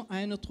argent à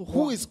un autre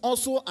who roi is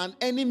also an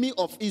enemy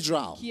of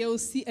Israel. qui est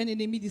aussi un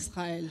ennemi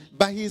d'Israël.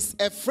 But he's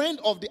a friend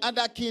of the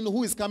other king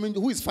who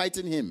is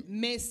fighting him.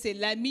 Mais c'est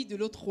l'ami de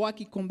l'autre roi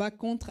qui combat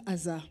contre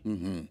Asa.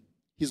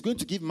 He's going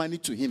to give money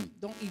to him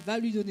Donc il va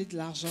lui donner de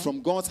l'argent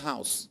from God's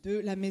house.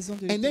 de la maison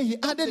de And then he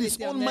donc added de his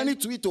own l'Éternel. money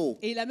to it all.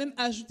 Et il a même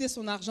ajouté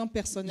son argent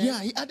personnel.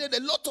 Yeah, he added a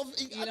lot of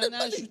Il en a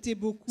money. ajouté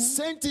beaucoup.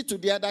 Sent it to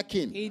the other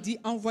king Et il dit,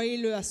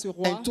 envoyez-le à ce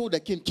roi. and told the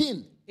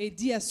king, et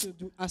dit à ce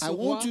I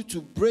roi, want you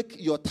to break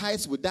your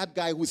ties with that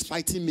guy who is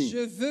fighting me je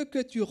veux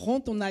que tu romps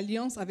ton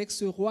alliance avec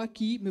ce roi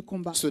qui me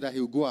combat, so that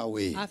he'll go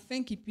away.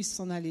 afin qu'il puisse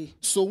s'en aller.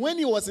 So when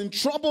he was in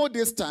trouble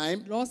this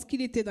time,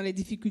 Lorsqu'il était dans les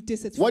difficultés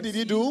cette what fois-ci,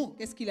 did he do?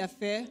 qu'est-ce qu'il a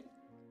fait?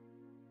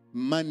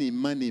 Money,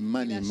 money, Il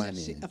money, a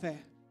money. cherché,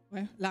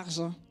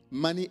 l'argent.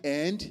 Money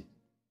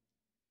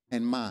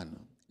and man.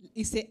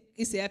 Il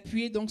s'est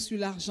appuyé donc sur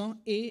l'argent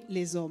et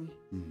les hommes.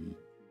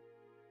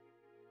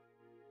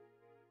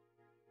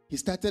 He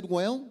started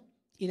well,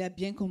 Il a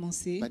bien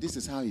commencé, but this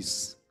is how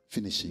he's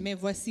finishing. mais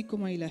voici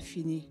comment il a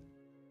fini.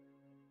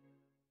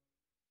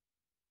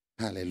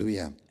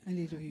 Hallelujah.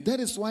 Alléluia. That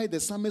is why the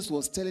psalmist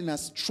was telling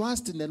us,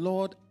 trust in the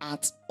Lord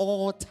at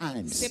all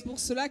times. C'est pour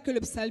cela que le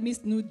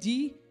psalmiste nous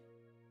dit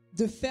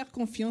de faire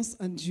confiance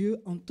en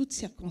Dieu en toutes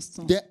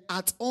circonstances. The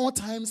at all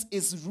times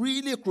is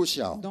really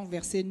crucial. Donc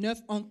verset 9,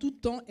 en tout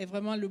temps est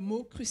vraiment le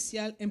mot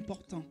crucial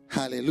important.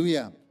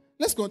 Hallelujah.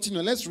 Let's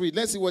continue. Let's read.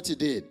 Let's see what he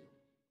did.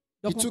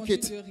 Donc He on took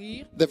continue it. de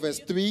rire. The verse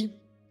 3.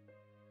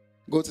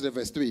 Go to the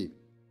verse 3.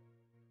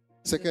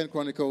 2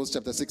 Chronicles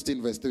chapter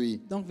 16 verse 3.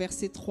 Donc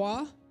verset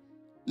 3,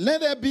 Let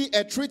there be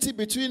a treaty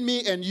between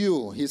me and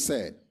you, he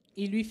said,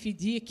 il lui fit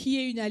dire, qui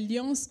est une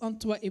alliance entre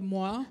toi et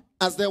moi,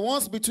 as there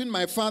was between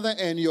my father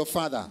and your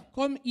father.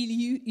 comme il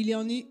y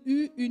en a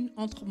eu une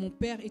entre mon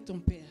père et ton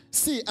père.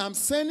 See, I'm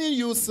sending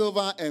you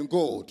silver and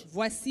gold.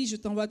 Voici, je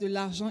t'envoie de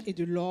l'argent et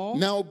de l'or.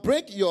 Now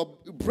break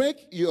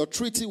your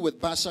treaty with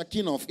Baasha,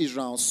 king of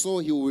Israel, so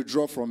he will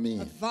withdraw from me.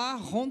 Va,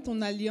 romps ton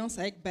alliance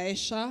avec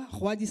Baasha,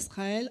 roi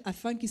d'Israël,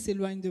 afin qu'il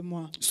s'éloigne de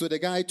moi. So the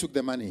guy took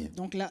the money.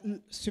 Donc là,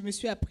 ce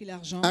monsieur a pris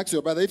l'argent. Ask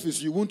your brother, if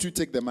it's you, won't you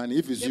take the money?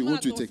 If it's you, Demande à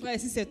won't you ton take it? frère,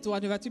 si c'est toi,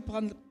 ne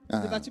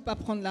vas-tu pas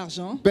prendre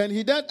l'argent?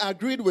 Ben-Hadad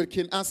agreed with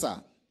King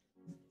Asa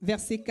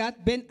Verset 4,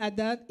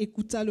 Ben-Hadad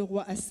écouta le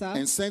roi Asa.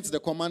 and sent the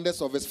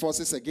commanders of his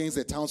forces against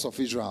the towns of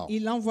Israel.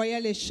 Il envoya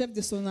les chefs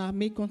de son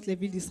armée contre les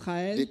villes They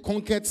d'Israël.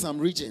 conquered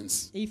some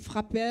regions. Et ils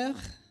frappèrent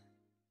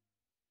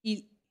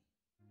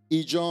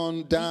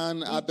Ijon,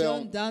 Dan,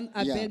 Abel, Dan,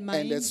 Abel, and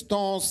Maïm, the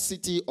stone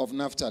city of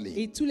Naphtali.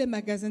 et tous les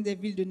magasins des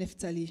villes de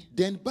Nephtali.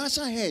 Then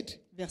Baasha heard.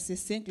 Verset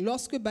 5,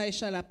 lorsque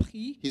Baasha l'a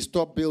pris, He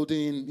stopped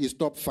building, he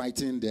stopped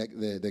fighting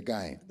the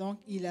guy. donc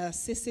il a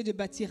cessé de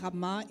bâtir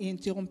Rama et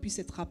interrompu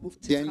ses travaux.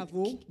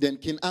 Then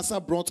King Asa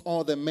brought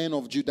all the men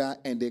of Judah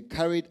and they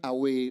carried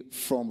away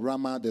from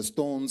Ramah the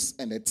stones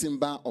and the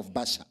timber of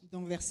Baasha.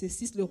 Donc verset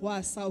 6, le roi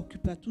Asa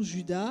occupa tout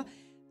Juda,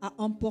 a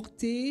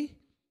emporté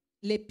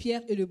les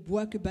pierres et le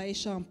bois que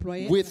Baasha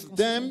employait à la With construction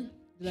them,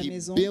 de la he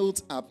maison.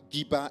 built up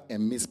Geba and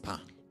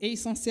Mizpah. Et il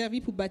s'en servit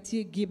pour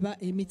bâtir Geba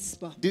et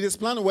Mitzpah. Did his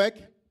plan work?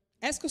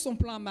 Est-ce que son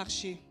plan a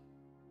marché?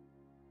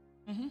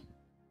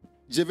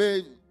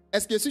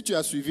 Est-ce que si tu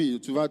as suivi,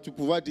 tu vas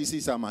pouvoir dire si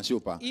ça a marché ou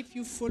pas? If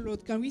you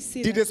followed, can we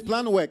say Did that? his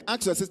plan work?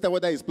 Ask your sister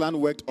whether his plan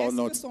worked or Est-ce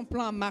not. que son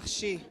plan a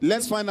marché?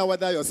 Let's find out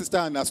whether your sister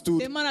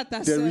understood Demande à ta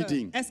the sœur,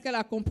 reading. est-ce qu'elle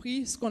a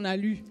compris ce qu'on a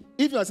lu?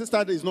 If your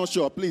sister is not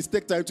sure, please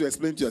take time to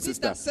explain to your Si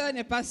sister. ta sœur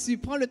n'est pas sûre,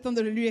 prends le temps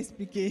de le lui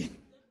expliquer.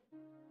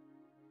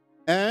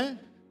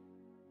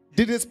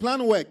 Did his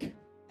plan work?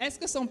 Est-ce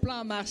que son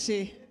plan a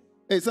marché?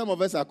 Hey, some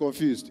of us are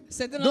confused.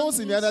 Certains Those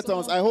d'entre in nous the other sont-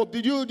 towns, I hope.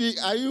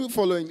 Are you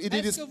following?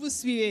 Est-ce que vous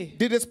suivez?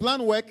 Did his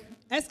plan work?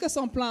 Est-ce que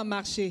son plan a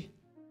marché?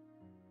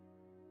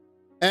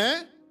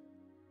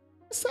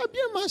 Ça a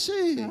bien marché.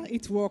 Ah,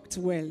 it worked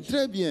well.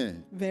 Très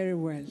bien. Very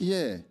well.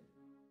 Yeah.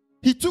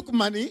 He took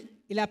money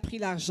Il a pris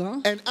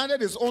l'argent, and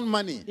added his own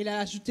money il a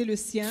ajouté le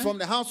sien from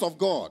the house of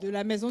God de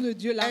la maison de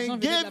Dieu, l'argent and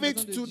venait de la gave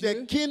maison it de to Dieu.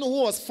 the king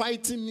who was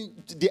fighting,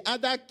 the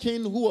other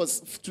king who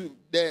was to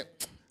the.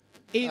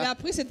 Et il a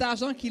pris cet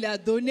argent qu'il a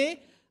donné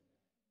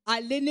à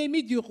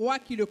l'ennemi du roi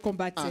qui le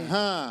combattait.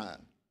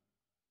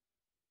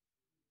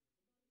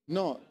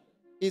 Non,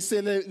 et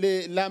c'est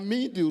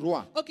l'ami du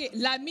roi. Ok,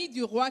 l'ami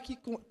du roi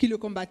qui le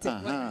combattait.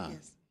 Uh-huh. Ouais,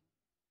 yes.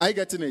 Are you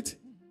getting it?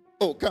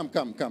 Oh, come.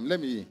 Let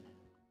me.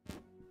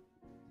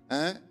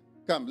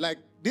 Come. Like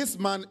this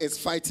man is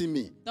fighting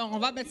me. Donc on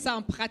va mettre ça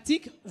en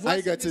pratique. Are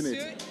you Voici getting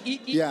monsieur,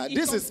 it? Yeah,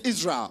 this is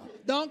Israel.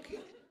 Donc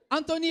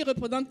Anthony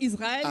représente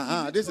Israël.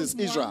 Il This lutte is contre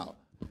moi. Israel.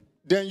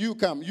 Then you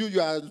come. You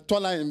are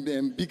taller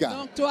and bigger.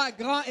 Donc toi,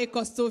 grand et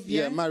costaud,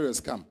 Yeah, viens. Marius,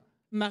 come.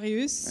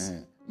 Marius.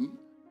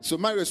 So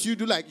Marius, you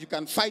do like you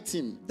can fight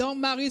him. Donc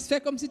Marius,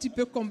 fais comme si tu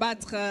peux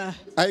combattre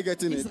Are you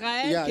getting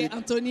Israël, it? Yeah, qui est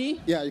Anthony.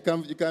 yeah, you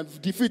can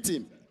defeat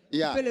him. Tu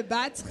Yeah. peux le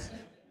battre.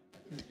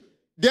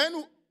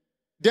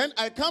 Then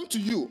I come to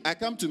you. I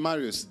come to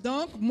Marius.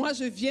 Donc moi,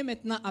 je viens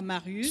maintenant à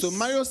Marius. So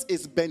Marius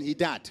is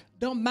Ben-Hadad.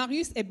 Donc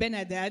Marius est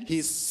Ben-Hadad.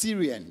 He's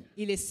Syrian.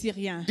 Il est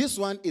syrien. This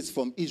one is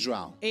from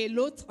Israel. Et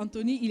l'autre,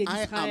 Anthony, il est I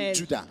am d'Israël.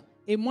 Judah.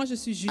 Et moi, je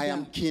suis I Judas.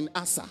 am King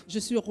Asa. Je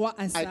suis roi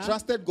I Asa.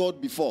 trusted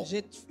God before,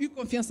 J'ai eu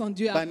confiance en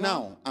Dieu but avant.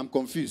 now I'm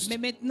confused. Mais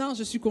maintenant,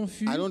 je suis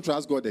confus. I don't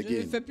trust God Je ne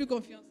again. fais plus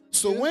confiance en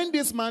So Dieu. when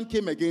this man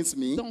came against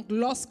me, Donc,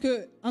 lorsque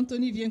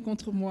Anthony vient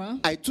contre moi,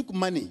 I took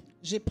money.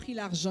 j'ai pris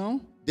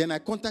l'argent Then I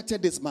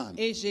contacted this man.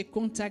 et j'ai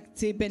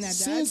contacté Ben-Hadad.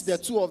 Since the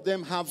two of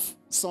them have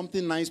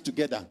something nice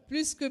together,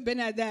 Plus que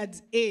Ben-Hadad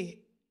et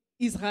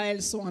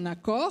Israël sont en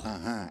accord.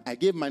 I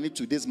gave money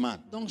to this man.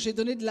 Donc j'ai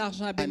donné de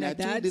l'argent à And I told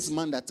Ben-Hadad. this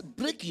man that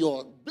break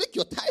your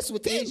ties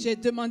with Et him. j'ai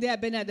demandé à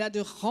Ben-Hadad de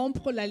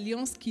rompre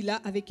l'alliance qu'il a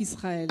avec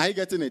Israël. Are you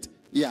getting it?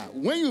 Yeah.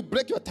 When you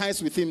break your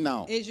ties with him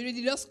now, Et je lui ai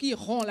dit, lorsqu'il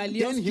rompt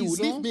l'alliance then he will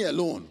qu'ils leave ont, me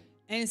alone.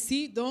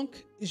 ainsi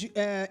donc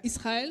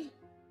Israël,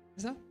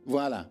 c'est ça?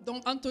 Voilà.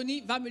 Donc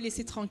Anthony va me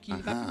laisser tranquille,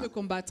 il va plus me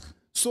combattre.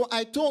 So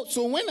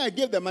when I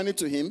gave the money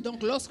to him,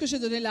 Donc lorsque j'ai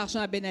donné l'argent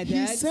à he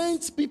Ben-Hadad,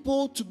 sent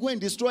people to go and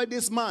destroy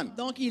this man.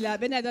 donc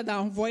Ben-Hadad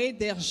a envoyé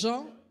des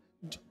gens.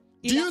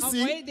 Do Il you a see?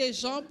 envoyé des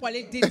gens pour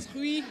aller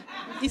détruire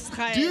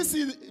Israël.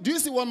 Do you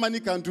see what money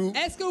can do?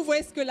 Est-ce que vous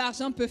voyez ce que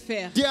l'argent peut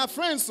faire? They are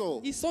friends,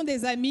 so. Ils sont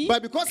des amis.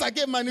 But because I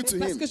gave money to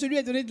Parce him, que je lui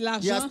ai donné de he has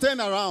l'argent, turned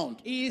around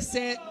il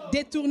s'est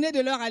détourné de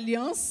leur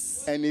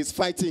alliance and is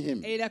fighting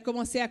him. et il a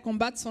commencé à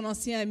combattre son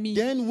ancien ami.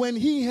 Then when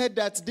he heard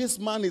that this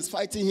man is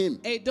fighting him,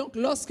 Et donc,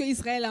 lorsque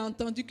Israël a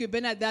entendu que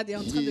Ben-Hadad est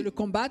en train de le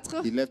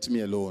combattre, he left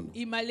me alone.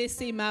 il m'a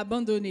laissé, il m'a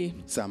abandonné.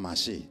 Ça a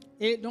marché.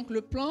 Et donc,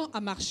 le plan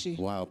a marché.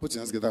 Wow, put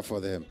your hands together for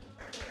them.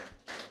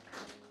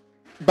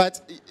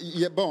 But,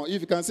 yeah, bon, if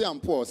you can say I'm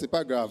poor, c'est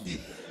pas grave.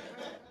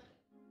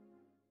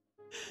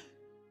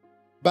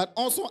 But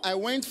also, I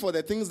went for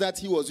the things that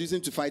he was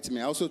using to fight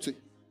me. Also,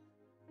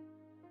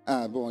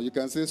 bon, you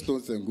can say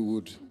stones and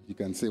wood. You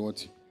can say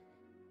what.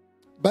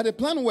 But the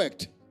plan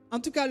worked. En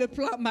tout cas, le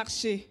plan a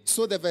marché.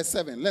 So the verse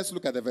 7. Let's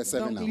look at the verse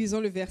 7 Donc, now. lisons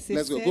le verset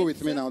Let's go. 7. Go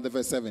with me now, the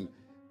verse 7.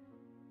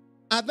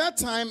 At that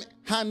time,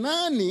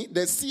 Hanani,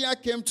 the seer,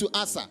 came to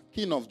Asa,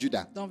 king of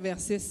Judah. Dans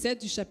verset 7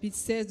 du chapitre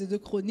 16 de 2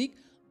 Chroniques,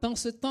 dans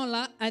ce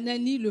temps-là,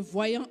 Hanani, le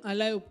voyant,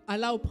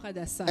 alla auprès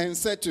d'Asa, And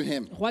said to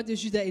him, roi de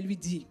Juda, et lui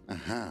dit,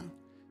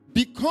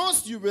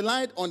 because you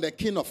relied on the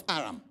king of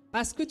Aram,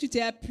 parce que tu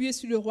t'es appuyé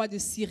sur le roi de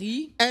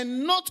Syrie and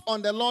not on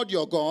the Lord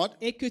your God,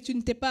 et que tu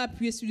ne t'es pas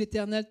appuyé sur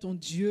l'Éternel ton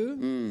Dieu,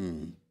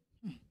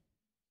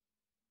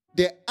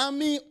 the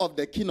army of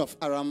the king of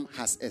Aram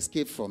has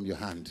escaped from your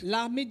hand.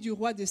 l'armée du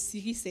roi de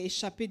Syrie s'est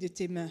échappée de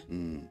tes mains.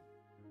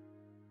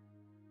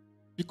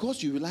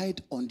 Because you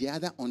relied on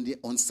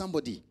on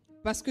somebody,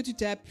 Parce que tu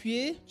t'es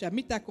appuyé, tu as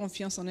mis ta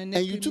confiance en un and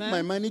you être took my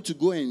humain money to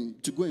go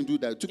and do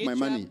that. Took et my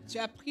money. tu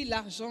as pris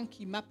l'argent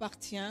qui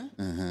m'appartient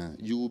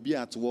You will be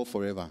at war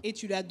forever. et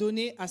tu l'as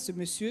donné à ce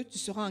monsieur, tu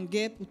seras en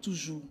guerre pour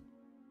toujours.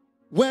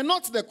 Were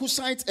not the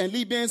Cushites and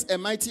Libyans a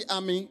mighty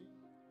army?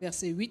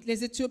 Verset 8.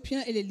 Les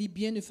Éthiopiens et les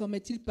Libyens ne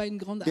formaient-ils pas une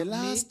grande The armée?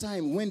 last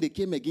time when they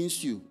came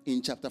against you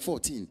in chapter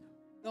 14,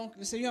 Donc,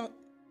 le Seigneur,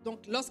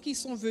 lorsqu'ils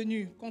sont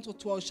venus contre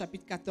toi au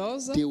chapitre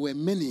 14, they were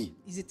many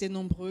ils étaient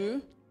nombreux,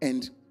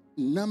 and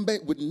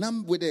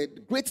with a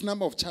great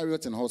number of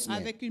chariots and horsemen.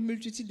 avec une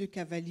multitude de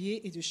cavaliers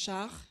et de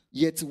chars.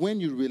 Yet when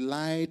you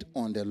relied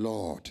on the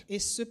Lord, Et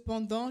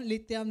cependant,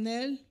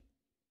 l'Éternel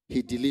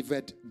he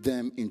delivered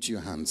them into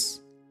your hands.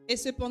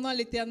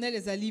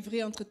 les a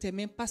livrés entre tes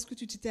mains parce que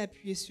tu t'étais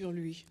appuyé sur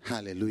lui.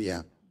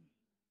 Hallelujah.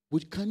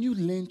 Can you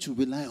learn to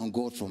rely on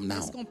God from now?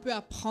 Est-ce qu'on peut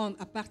apprendre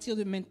à partir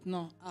de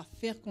maintenant à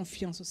faire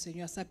confiance au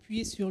Seigneur, à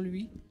s'appuyer sur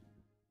lui?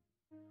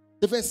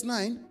 The verse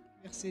 9,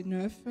 Verset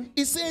 9.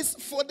 it says,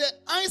 for the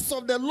eyes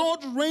of the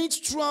Lord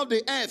range throughout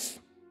the earth,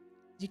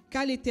 Dit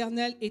qu'à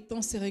l'Éternel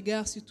étend ses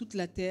regards sur toute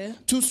la terre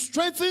to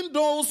strengthen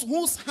those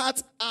whose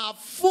hearts are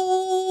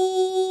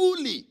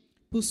fully,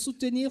 pour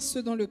soutenir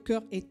ceux dont le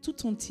cœur est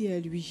tout entier à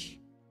lui.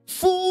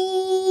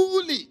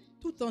 fully.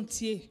 Tout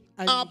entier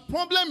à Our lui.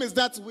 problem is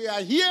that we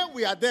are here,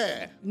 we are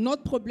there.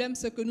 Notre problème,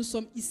 c'est que nous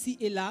sommes ici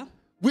et là.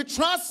 We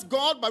trust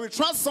God, but we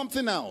trust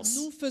something else.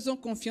 Nous faisons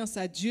confiance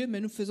à Dieu, mais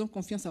nous faisons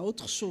confiance à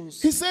autre chose.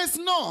 He says,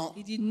 no.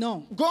 Il dit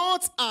non.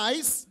 God's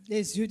eyes,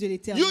 Les yeux de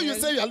l'Éternel. you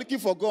say you are looking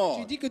for Tu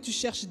God. dis que tu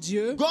cherches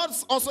Dieu. God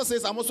also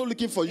says, I'm also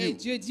looking for Et you.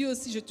 Dieu dit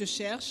aussi, je te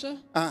cherche.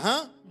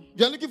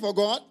 You are looking for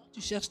God.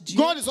 Tu cherches Dieu.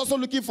 God is also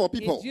looking for Et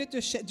people.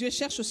 Dieu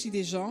cherche aussi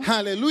des gens.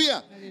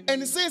 Hallelujah.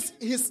 And it says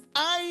his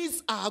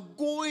eyes are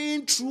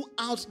going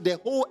throughout the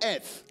whole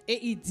earth. Et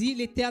il dit,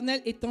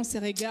 l'Éternel étend ses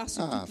regards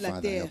sur toute la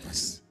Father, terre. help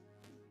us.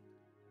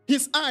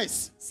 His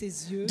eyes,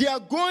 Ses yeux, they are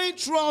going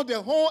throughout the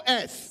whole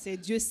earth. ses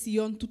dieux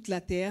sillonnent toute la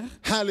terre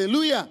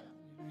Hallelujah.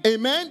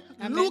 Amen.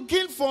 Amen.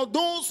 Looking for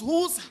those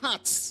whose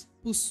hearts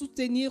pour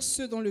soutenir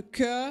ceux dont le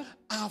cœur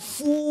are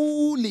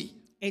fully,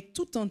 est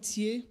tout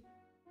entier,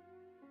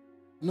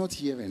 not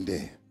here and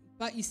there,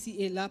 pas ici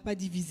et là, pas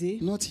divisé,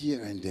 not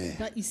here and there.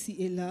 pas ici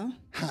et là.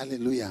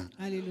 Hallelujah.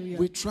 Alléluia.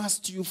 We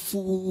trust you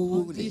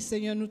On dit, fully.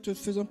 Seigneur, nous te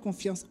faisons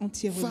confiance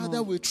entièrement. Father,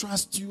 we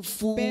trust you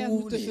Père,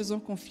 nous te fully. faisons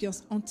confiance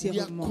We are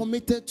entièrement.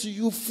 committed to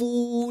you Nous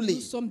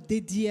fully. sommes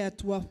dédiés à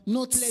toi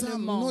Not some,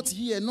 pleinement. not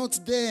here, not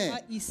there.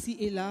 Pas ici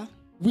et là.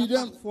 We Pas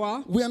don't.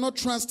 parfois. We are not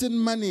trusting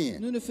money.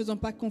 Nous ne faisons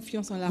pas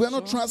confiance en We are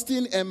not l'argent.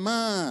 trusting a Nous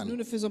man.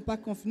 ne faisons pas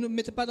nous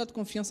mettons pas notre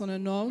confiance en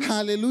un homme.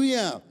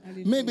 Hallelujah.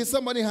 Hallelujah. Maybe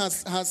somebody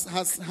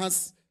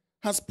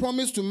has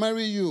promised to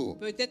marry you.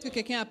 Peut-être que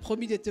quelqu'un a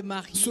promis de te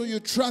marier. So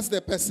you trust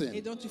the person.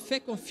 Et donc tu fais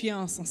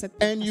confiance en cette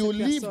And you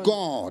personne. leave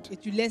God. Et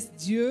tu laisses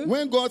Dieu.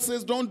 When God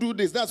says don't do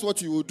this, that's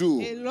what you will do.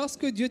 Et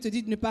lorsque Dieu te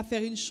dit de ne pas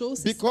faire une chose,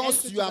 c'est Because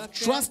ce que you tu vas have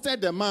faire.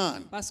 trusted the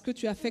man. Parce que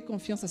tu as fait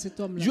confiance à cet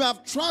homme-là. You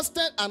have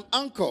trusted an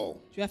uncle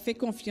Tu as fait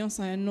confiance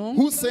à un oncle.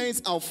 who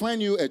says, I'll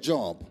find you a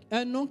job.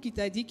 Un oncle qui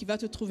t'a dit qu'il va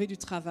te trouver du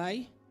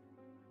travail.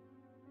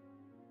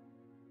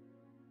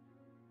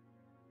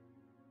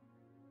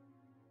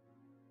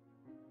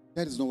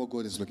 That is not what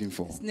God is looking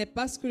for. Ce n'est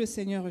pas ce que le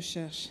Seigneur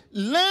recherche.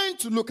 Learn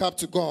to look up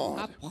to God.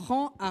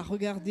 Apprends à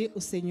regarder au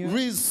Seigneur.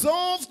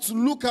 Resolve to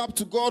look up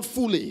to God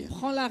fully.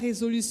 Prends la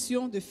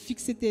résolution de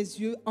fixer tes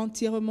yeux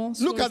entièrement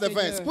sur Look le at the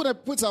Seigneur. verse.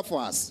 Put it up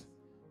for us.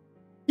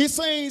 It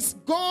says,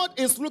 God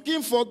is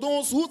looking for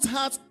those whose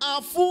hearts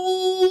are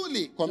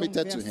fully Donc,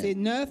 committed to verset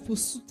Him. 9, pour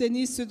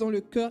soutenir ceux dont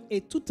le cœur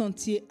est tout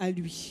entier à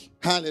lui.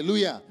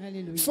 Hallelujah.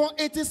 Alléluia. For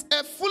it is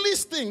a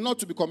foolish thing not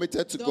to be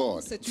committed to Donc,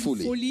 God c'est une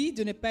fully. folie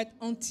de ne pas être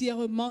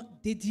entièrement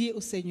dédié au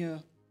Seigneur.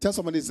 Tell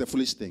somebody it's a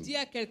foolish thing. Dis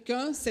à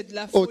quelqu'un, c'est de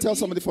la Oh, folie. tell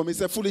somebody for me,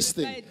 it's a foolish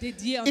de ne pas thing. être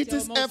dédié It is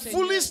entièrement a au Seigneur.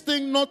 foolish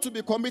thing not to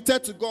be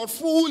committed to God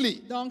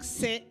fully. Donc,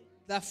 c'est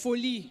de la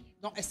folie.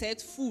 Donc, c'est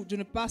être fou de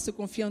ne pas se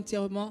confier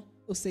entièrement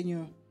au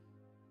Seigneur.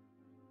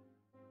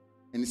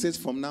 And it says,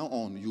 from now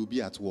on, you'll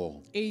be at war.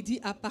 Et il dit,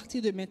 à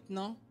partir de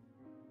maintenant,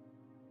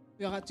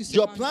 tu seras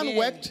Your en plan guerre.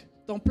 worked?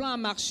 Ton plan a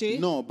marché,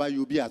 No, but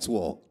you'll be at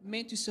war.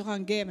 mais tu seras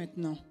en guerre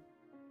maintenant.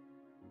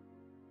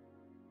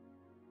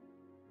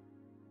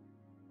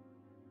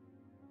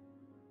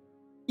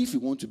 If you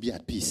want to be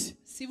at peace,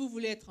 Si vous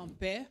voulez être en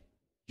paix,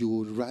 you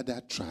would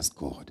rather trust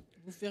God.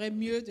 vous ferez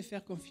mieux de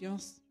faire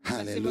confiance.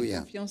 Placez votre Hallelujah.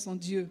 confiance en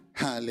Dieu.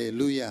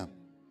 Hallelujah.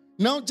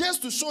 Now,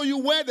 just to show you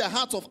where the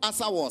heart of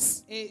Asa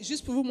was, Et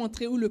juste pour vous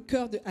montrer où le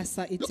cœur de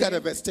Asa était. look at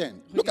the verse 10.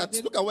 Look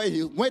at where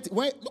he went.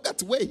 Look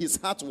at where his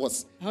heart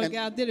was,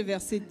 Regardez le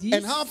verset 10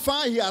 and how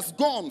far he has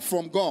gone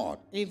from God.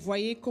 et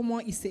voyez comment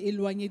il s'est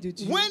éloigné de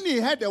Dieu. When he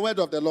heard the word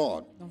of the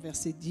Lord, Dans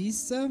verset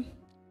 10,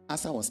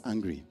 Asa was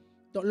angry.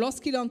 donc,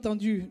 lorsqu'il a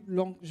entendu,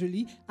 donc, je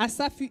lis,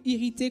 Asa fut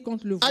irrité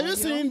contre le Are you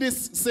voyant. seeing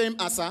this same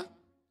Asa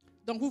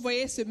Donc vous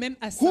voyez ce même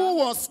Asa who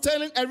was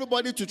telling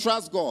everybody to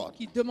trust God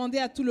qui demandait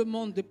à tout le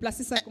monde de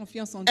placer sa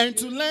confiance en and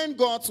to Dieu learn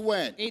God's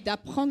word et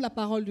d'apprendre la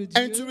parole de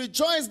and to Dieu,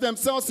 rejoice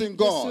themselves in de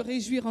se God?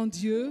 réjouir en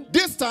Dieu?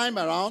 This time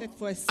around, Cette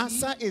fois-ci,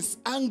 Asa is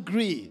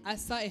angry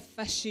Asa est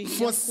fâché, il est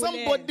for en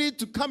colère. somebody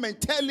to come and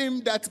tell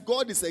him that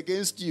God is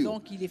against you.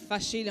 Donc il est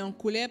fâché, il est en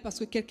colère parce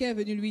que quelqu'un est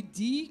venu lui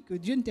dire que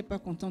Dieu n'était pas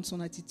content de son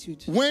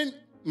attitude. When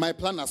my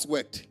plan has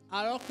worked,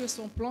 Alors que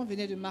son plan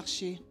venait de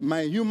marcher,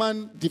 my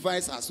human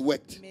device has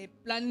worked. mes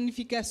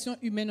planifications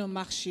humaines ont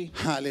marché.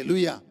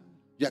 Hallelujah.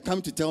 You are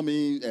coming to tell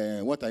me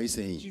what are you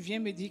saying? Tu viens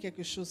me dire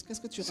quelque chose, qu'est-ce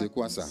que tu C'est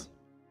quoi racontes? ça?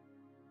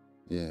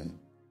 Yeah.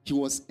 He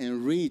was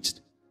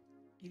enraged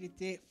Il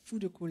était fou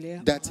de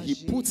colère, that he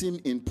enragé, put him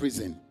in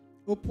prison.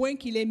 au point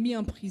qu'il est mis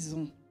en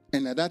prison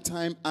And at that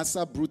time,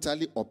 Asa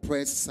brutally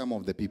oppressed some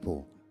of the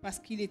people. parce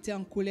qu'il était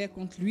en colère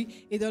contre lui.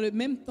 Et dans le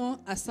même temps,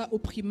 Asa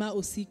opprima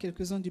aussi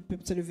quelques-uns du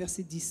peuple. C'est le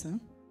verset 10,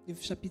 du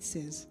chapitre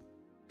 16.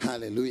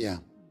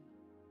 Hallelujah.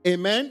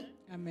 Amen.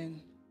 Amen.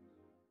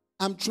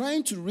 I'm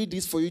trying to read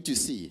this for you to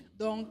see.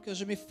 Donc,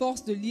 je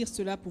m'efforce de lire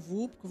cela pour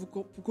vous,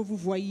 pour que vous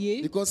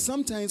voyez. Because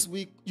sometimes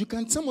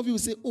some of you will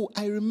say, oh,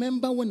 I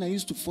remember when I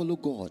used to follow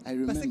God. I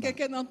Parce que remember.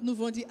 quelqu'un d'entre nous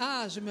va dire,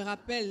 ah, je me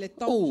rappelle les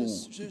temps Oh, où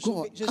je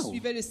God.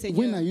 suivais le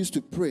When I Seigneur. used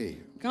to pray.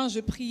 Quand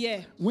je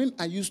priais, When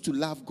I used to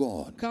love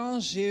God. quand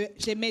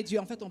j'aimais Dieu.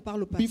 En fait, on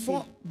parle au passé.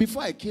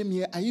 Before I came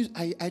here,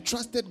 I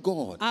trusted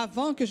God.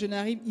 Avant que je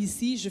n'arrive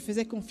ici, je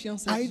faisais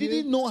confiance à I Dieu.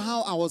 didn't know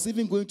how I was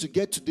even going to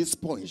get to this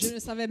point. Je ne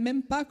savais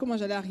même pas comment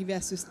j'allais arriver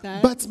à ce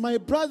stade. But my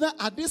brother,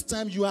 at this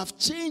time, you have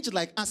changed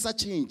like Asa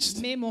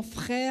changed. Mais mon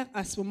frère,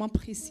 à ce moment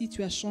précis,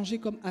 tu as changé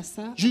comme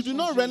Asa. You do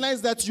not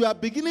realize that you are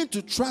beginning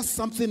to trust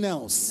something Tu n'as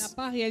else.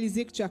 pas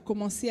réalisé que tu as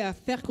commencé à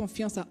faire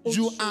confiance à autre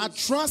You chose. are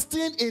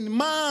trusting in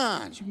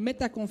man. Tu mets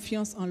ta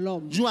confiance en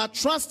l'homme. You are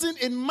trusting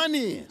in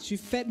money.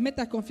 Mets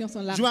ta confiance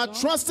en You are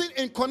l'argent. trusting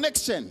in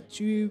connection.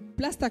 Tu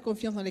places ta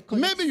confiance dans les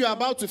Maybe you are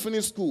connexions. about to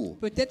finish school.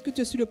 Peut-être que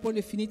tu es sur le point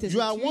de finir tes You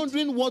are études.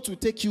 wondering what will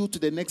take you to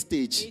the next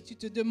Et stage. tu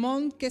te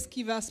demandes qu'est-ce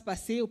qui va se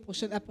passer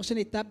à la prochaine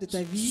étape de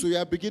ta vie. So you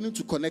are beginning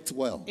to connect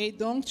well. Et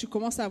donc, tu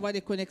commences à avoir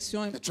des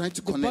connexions, You're trying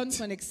to de bonnes connect.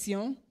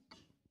 connexions.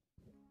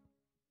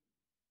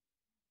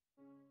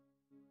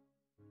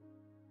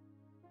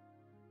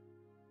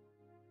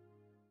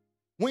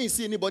 When you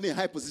see anybody in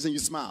high position, you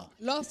smile.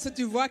 Lorsque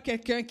tu vois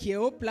quelqu'un qui est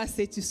haut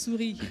placé, tu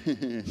souris.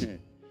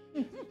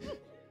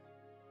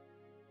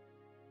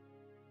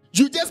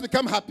 You just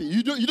become happy.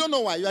 You don't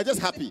know why. You are just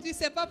happy. Tu ne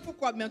sais pas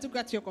pourquoi, mais en tout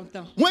cas, tu es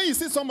content. When you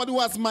see somebody who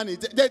has money,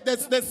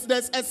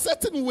 there's a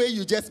certain way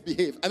you just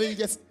behave. I mean,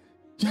 you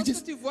Lorsque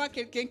just tu vois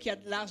quelqu'un qui a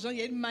de l'argent, il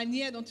y a une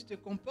manière dont tu te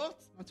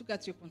comportes. En tout cas,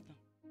 tu es content.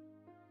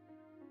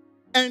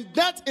 and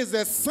that is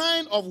a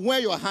sign of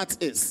where your heart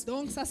is.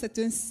 Donc ça, c'est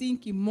un signe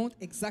qui montre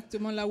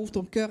exactement là où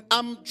ton cœur est.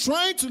 I'm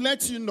trying to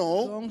let you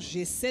know Donc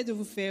j'essaie de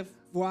vous faire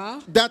voir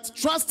that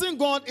trusting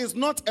God is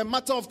not a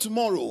matter of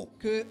tomorrow.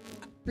 que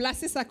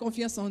Placer sa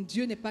confiance en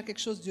Dieu n'est pas quelque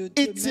chose de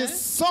It demain. is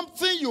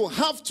something you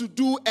have to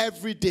do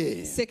every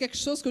day. C'est quelque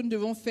chose que nous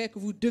devons faire, que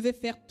vous devez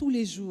faire tous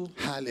les jours.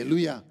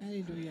 Hallelujah.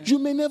 Alléluia. You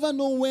may never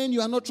know when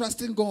you are not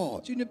trusting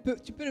God. Tu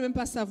peux même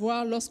pas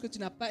savoir lorsque tu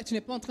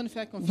n'es pas en train de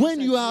faire confiance When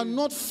à you are Dieu.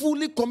 not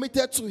fully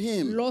committed to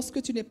Him. Lorsque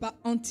tu n'es pas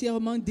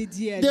entièrement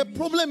dédié à The lui.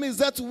 problem is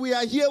that we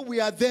are here, we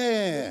are Le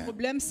there.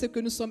 problème, c'est que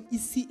nous sommes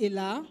ici et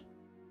là.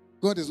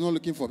 God is not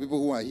looking for people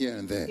who are here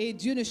and there. Et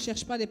Dieu ne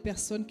cherche pas des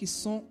personnes qui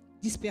sont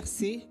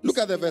dispersées. Look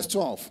at ici the et là. verse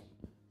 12.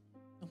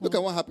 Look at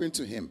what happened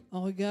to him.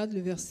 On regarde le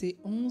verset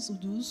 11 ou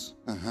 12.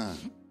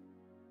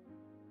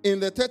 In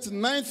the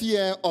 39th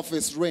year of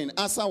his reign,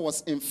 Asa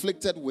was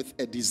inflicted with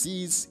a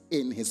disease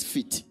in his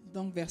feet.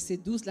 Donc, verset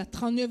 12. La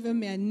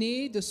 39e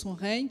année de son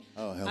règne,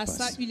 Oh, help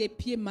Asa us. eut les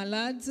pieds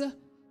malades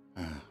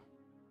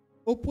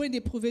au point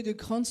d'éprouver de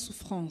grandes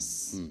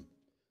souffrances.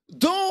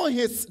 Though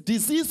his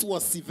disease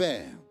was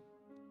severe,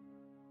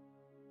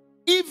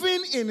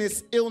 even in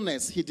his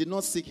illness, he did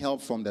not seek help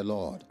from the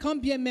Lord. Quand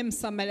bien même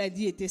sa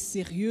maladie était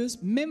sérieuse,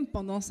 même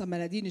pendant sa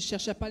maladie, il ne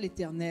cherchait pas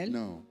l'Éternel.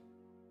 No.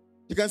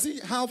 You can see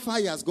how far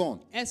he has gone.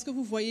 Est-ce que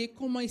vous voyez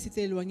comment il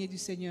s'était éloigné du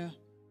Seigneur?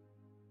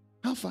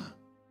 How far?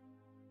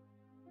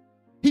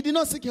 He did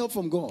not seek help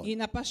from God. Il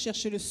n'a pas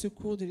cherché le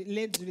secours,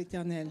 l'aide de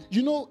l'Éternel.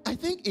 You know, I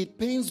think it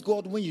pains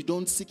God when you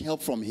don't seek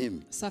help from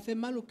Him. Ça fait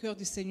mal au cœur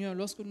du Seigneur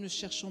lorsque nous ne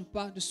cherchons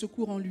pas de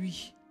secours en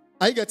lui.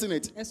 Are you getting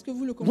it? Est-ce que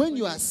vous le When comprenez?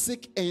 you are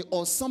sick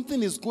or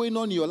something is going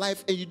on in your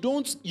life and you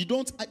don't,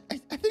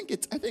 I think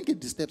it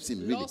disturbs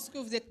Him, really. Lorsque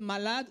vous êtes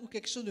malade ou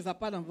quelque chose ne va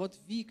pas dans votre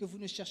vie, que vous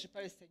ne cherchez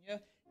pas le Seigneur,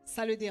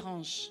 ça le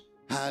dérange.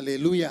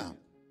 Hallelujah.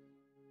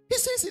 He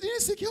says he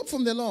didn't seek help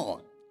from the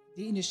Lord.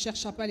 Il ne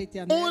chercha pas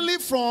l'Éternel. Only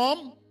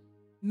from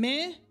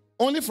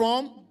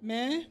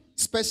Mais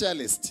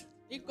specialists.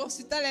 il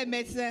consulta les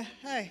médecins.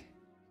 Hey.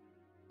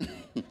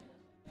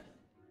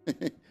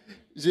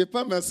 Je n'ai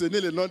pas mentionné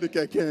le nom de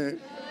quelqu'un.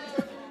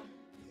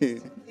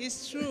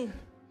 It's true.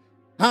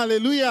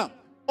 Hallelujah.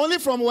 Only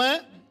from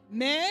where?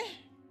 Mais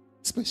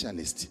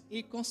Specialists.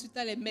 il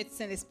consulta les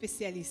médecins, les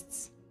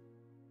spécialistes.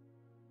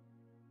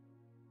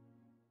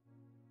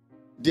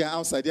 They are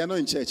outside. They are not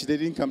in church. They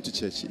didn't come to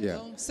church. Yeah.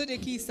 Donc, ceux de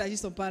qui il s'agit ne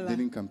sont pas là. They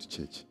didn't come to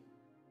church.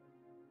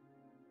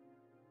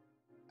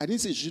 I didn't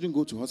say you shouldn't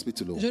go to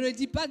hospital. Je ne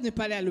dis pas de ne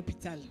pas aller à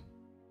l'hôpital.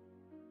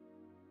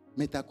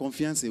 Mais ta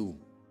confiance est où?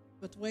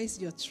 But where is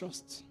your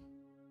trust?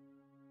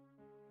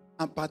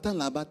 En partant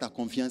là-bas, ta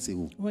confiance est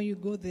où? When you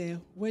go there,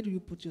 where do you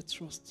put your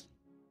trust?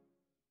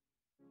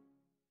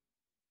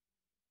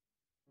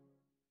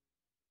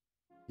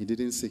 He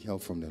didn't seek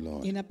help from the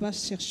Lord. Il n'a pas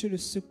cherché le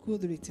secours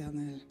de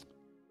l'Éternel.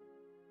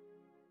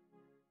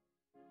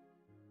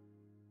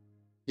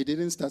 He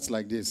didn't start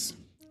like this,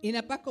 Il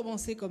n'a pas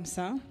commencé comme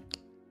ça,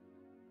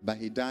 but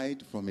he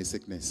died from a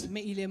sickness.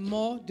 mais il est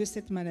mort de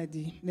cette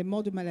maladie. Il est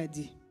mort de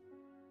maladie.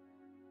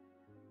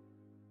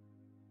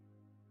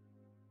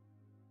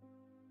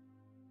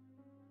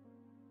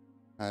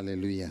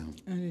 Hallelujah.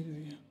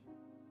 Alléluia.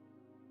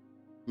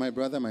 My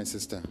brother, my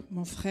sister,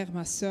 Mon frère,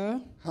 ma sœur,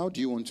 how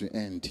do you want to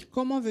end?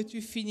 comment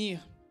veux-tu finir?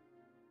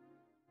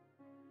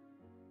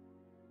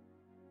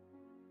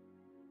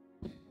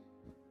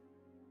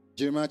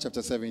 Jeremiah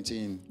chapter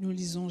 17, Nous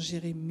lisons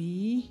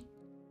Jérémie,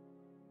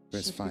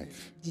 verse chapitre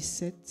 5.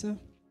 17,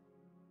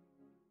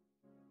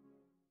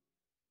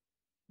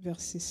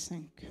 verset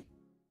 5.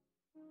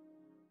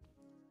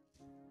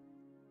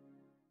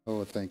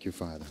 Oh, thank you,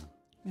 Father.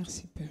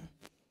 Merci, Père.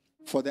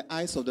 For the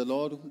eyes of the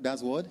Lord,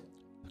 that's what?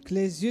 Que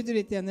les yeux de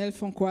l'Éternel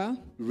font quoi?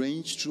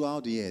 Range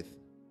throughout the earth,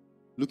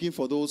 looking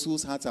for those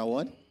whose hearts are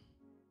what?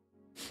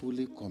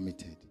 Fully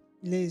committed.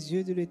 Les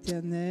yeux de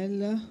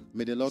l'Éternel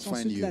May the Lord sont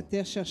find sur la you.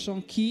 terre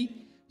cherchant qui?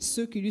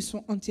 Ceux qui lui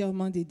sont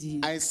entièrement dédiés.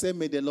 I say,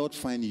 may the Lord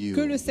find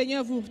Que le you.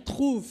 Seigneur vous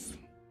trouve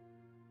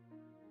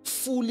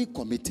Fully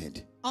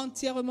committed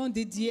entièrement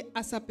dédié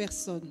à sa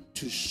personne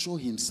to show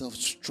himself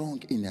strong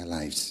in their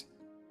lives.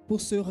 pour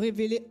se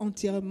révéler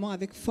entièrement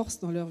avec force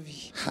dans leur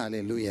vie.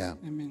 Hallelujah.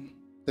 Amen.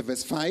 The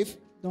verse 5.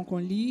 Donc on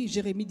lit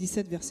Jérémie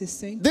 17, verset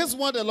 5. This is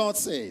what the Lord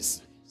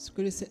says. Ce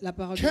que la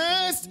parole de Dieu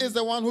Cursed dit. is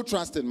the one who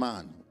trusts in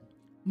man.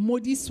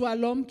 Maudit soit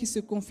l'homme qui se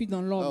confie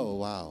dans l'homme. Oh,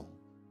 wow.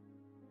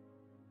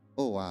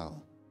 Oh,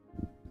 wow.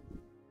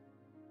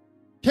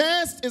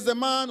 Cursed is the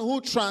man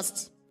who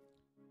trusts,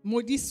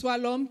 Maudit soit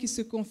l'homme qui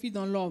se confie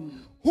dans l'homme,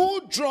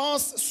 who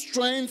draws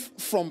strength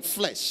from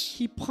flesh,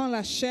 qui prend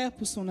la chair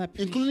pour son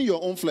appui, including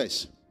your own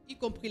flesh. y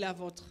compris la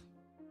vôtre.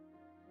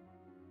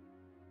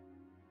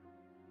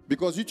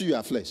 Because you too, you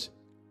are flesh.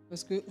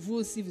 Parce que vous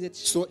aussi, vous êtes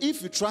chair. So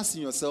if you trust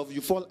in yourself, you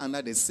fall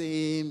under the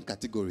same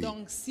category.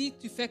 Donc, si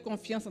tu fais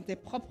confiance en tes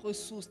propres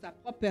ressources, ta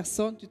propre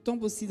personne, tu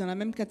tombes aussi dans la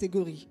même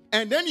catégorie.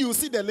 And then you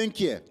see the link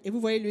here. Et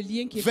vous voyez le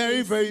lien qui est Very,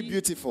 fait very ici,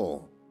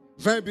 beautiful.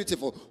 Very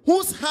beautiful.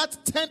 Whose heart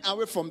turned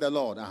away from the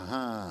Lord?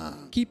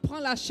 Aha. qui prend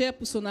la chair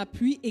pour son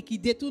appui et qui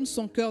détourne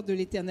son cœur de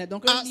l'Éternel.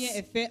 Donc, un lien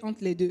est fait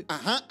entre les deux.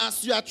 Aha.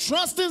 As you are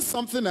trusting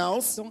something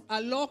else, Donc,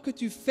 alors que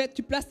tu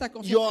places ta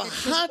confiance your en quelque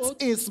chose heart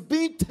d'autre, is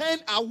being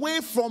turned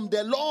away from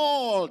the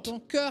Lord. ton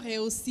cœur est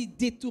aussi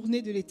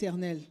détourné de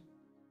l'Éternel.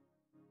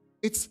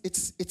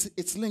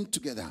 It's linked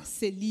together.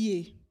 C'est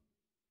lié.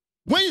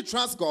 When you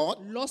trust God,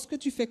 Lorsque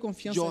tu fais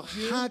confiance your à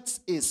Dieu,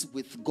 heart is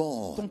with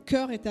God. ton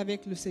cœur est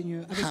avec le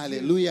Seigneur. Avec Dieu.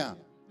 Hallelujah.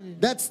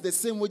 That's the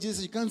same way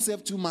Jesus, you can't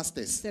serve two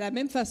masters. C'est la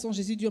même façon,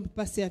 Jésus dit, on ne peut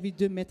pas servir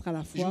deux maîtres à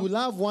la fois. You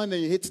love one and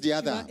you hate the Tu vas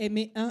other.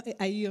 aimer un et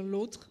haïr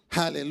l'autre.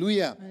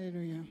 Hallelujah.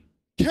 Alléluia.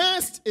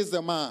 Cursed is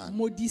the man.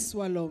 Maudit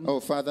soit l'homme. Oh,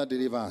 Father,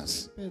 deliver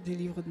us. Père,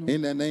 délivre-nous.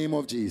 In the name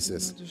of Au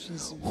Jesus. nom de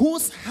Jésus.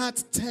 Whose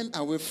heart turned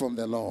away from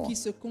the Lord. Qui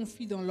se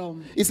confie dans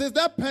l'homme. It says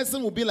that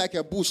person will be like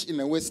a bush in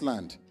a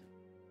wasteland.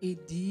 Et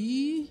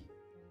dit,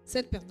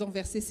 dans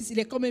verset 6, il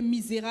est comme un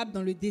misérable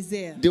dans le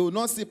désert. They will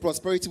not see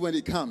prosperity when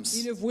it Il comes.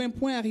 ne voit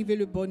point arriver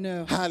le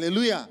bonheur.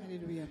 Hallelujah.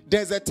 Alléluia.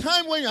 There's a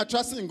time when you are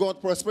trusting in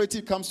God,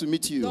 prosperity comes to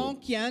meet you.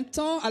 Donc, il y a un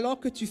temps, alors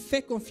que tu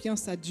fais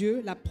confiance à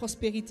Dieu, la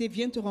prospérité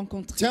vient te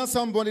rencontrer. Tell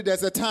somebody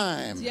there's a Dis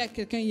time. à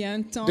quelqu'un, il y a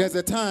un temps. There's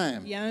a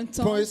time. Il y a un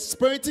temps.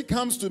 Prosperity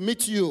comes to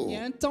meet Il y you.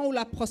 a un temps où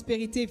la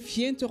prospérité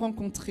vient te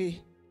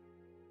rencontrer.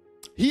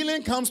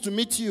 Healing comes to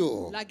meet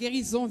you. La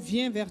guérison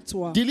vient vers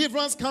toi.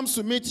 Deliverance comes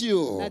to meet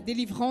you. La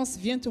délivrance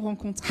vient te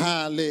rencontrer.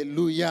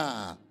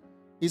 Hallelujah.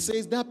 He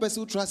says that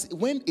person who trusts,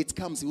 when it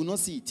comes, he will not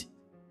see it.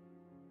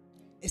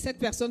 Et cette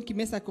personne qui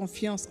met sa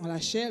confiance en la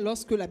chair,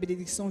 lorsque la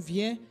bénédiction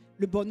vient,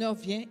 le bonheur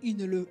vient, il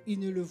ne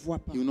le voit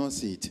pas. He will not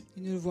see it.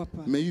 Il ne le voit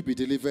pas. May you be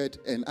delivered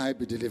and I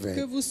be Que delivered.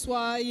 vous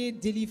soyez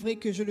délivrés,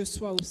 que je le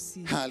sois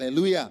aussi.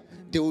 Hallelujah.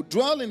 They will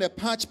dwell in the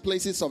parched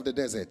places of the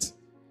desert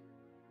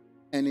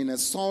and in a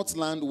salt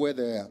land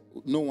where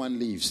no one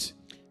lives.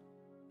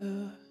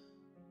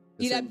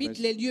 Il habite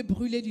les lieux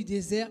brûlés du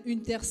désert,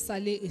 une terre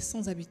salée et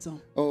sans habitants.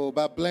 Oh,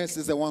 but blessed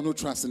is the one who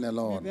trusts in the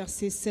Lord,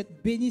 Verset 7.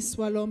 Béni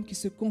soit l'homme qui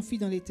se confie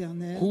dans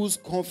l'Éternel whose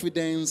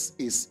confidence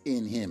is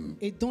in him.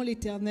 et dont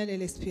l'Éternel est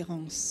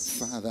l'espérance.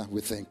 Father,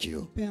 we thank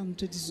you. Père, nous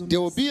te disons They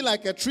will merci. be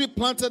like a tree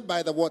planted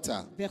by the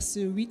water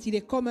Verset 8. Il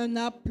est comme un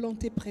arbre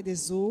planté près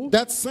des eaux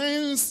that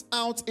sends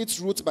out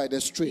its roots by the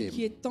qui stream.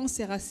 étend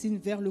ses racines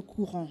vers le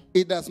courant.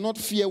 It does not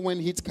fear when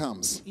heat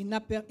comes. Il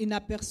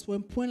n'aperçoit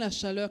point la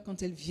chaleur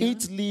quand elle vient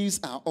Its leaves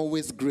are always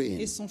et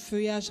green. son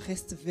feuillage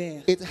reste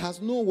vert. It has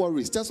no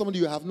worries. Tell somebody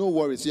you have no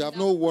worries. You have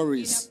no Il n'a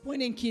worries. point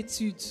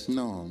d'inquiétude.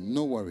 No,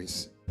 no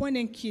worries. Point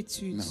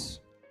d'inquiétude. No.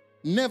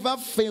 Never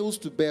fails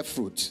to bear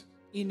fruit.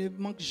 Il ne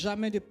manque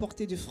jamais de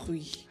porter de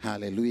fruits.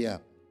 Hallelujah.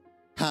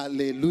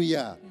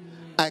 Hallelujah.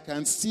 I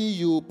can see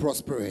you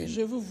prospering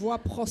Je vous vois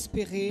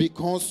prospérer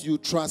because you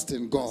trust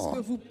in parce que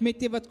God. vous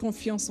mettez votre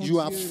confiance en You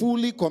are Dieu.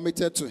 fully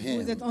committed to Vous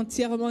Him. êtes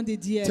entièrement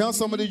dédié à Tell lui.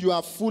 somebody you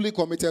are fully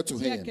committed to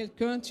Dis à Him.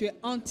 quelqu'un, tu es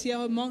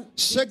entièrement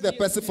Shake the dédié au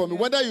person for me.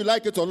 Seigneur. Whether you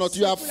like it or not,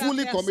 you are Secoue la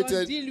fully personne,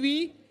 committed.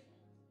 dis-lui,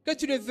 que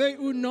tu le veuilles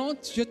ou non,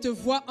 je te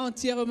vois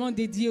entièrement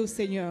dédié au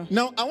Seigneur.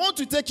 Now, I want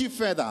to take you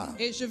further.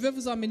 Et je veux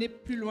vous emmener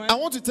plus loin. I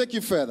want to take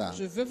you further.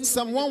 Je veux vous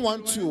Psalm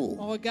emmener plus loin. 112.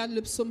 On regarde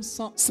le psaume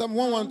 100. Psalm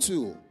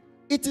 112.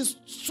 It is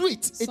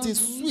sweet. It is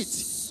 112.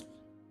 sweet.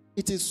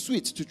 It is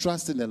sweet to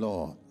trust in the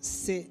Lord.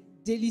 C'est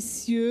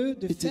délicieux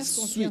de It faire is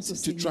sweet confiance au to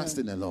Seigneur. trust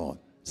in the Lord.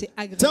 C'est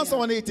Tell agréable.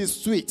 someone it is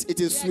sweet. It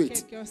is Dis à sweet.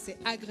 quelqu'un, c'est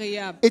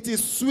agréable. It is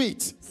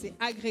sweet. C'est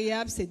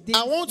agréable, c'est I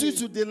want you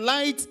délicieux. to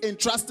delight in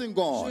trusting Je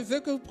God. veux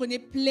que vous preniez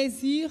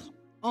plaisir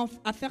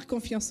à faire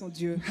confiance en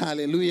Dieu.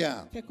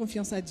 Hallelujah. Faire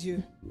confiance à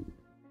Dieu.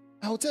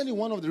 I'll tell you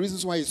one of the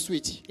reasons why it's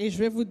sweet. Et je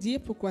vais vous dire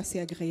pourquoi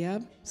c'est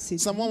agréable. C'est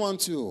Psalm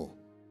 112.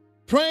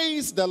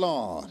 Praise the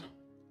Lord.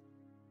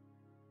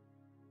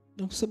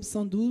 donc psaume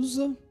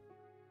 112.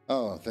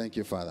 Oh, thank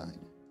you, Father.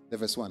 The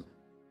verse 1.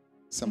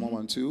 Psalm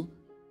 112.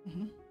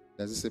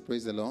 Does it say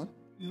praise the Lord?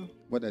 No.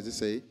 What does it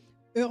say?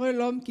 Heureux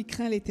l'homme qui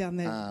craint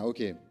l'Éternel. Ah,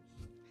 okay.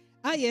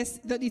 Ah yes,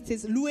 that it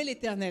says louez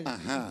l'Éternel.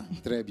 Aha,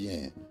 très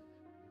bien.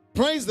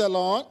 Praise the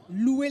Lord.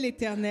 Louez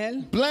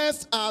l'Éternel.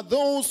 Blessed are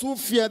those who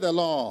fear the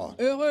Lord,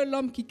 Heureux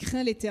l'homme qui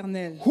craint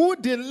l'Éternel, who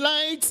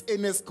delights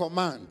in his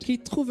command. qui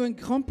trouve un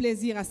grand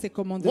plaisir à ses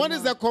commandements. What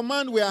is the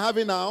command we are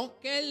having now?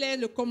 Quel est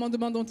le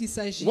commandement dont il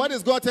s'agit? What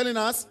is God telling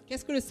us?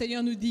 Qu'est-ce que le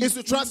Seigneur nous dit? Is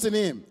to trust in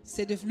him.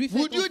 C'est de lui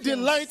faire Would you confiance.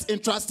 delight in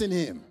trusting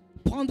him?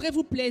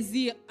 Prendrez-vous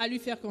plaisir à lui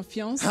faire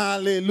confiance?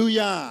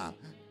 Hallelujah.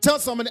 Tell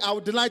somebody, I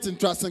would delight in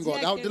trusting Dis à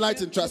God. I would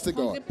delight in quelqu'un, trusting je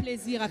prendrai God.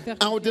 plaisir à faire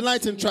I would confiance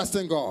delight au in Seigneur.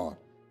 trusting God.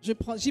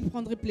 J'y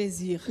prendrai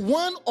plaisir.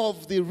 One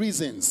of the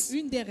reasons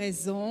Une des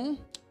raisons,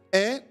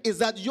 is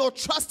that you're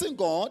trusting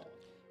God.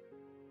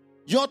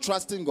 You're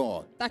trusting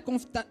God.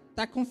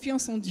 ta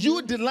confiance en Dieu,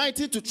 You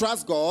delighted to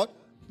trust God.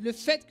 le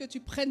fait que tu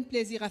prennes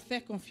plaisir à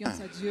faire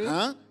confiance à Dieu,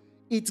 Huh?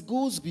 It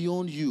goes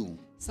beyond you.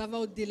 ça va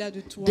au-delà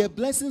de toi. The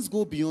blessings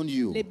go beyond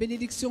you. Les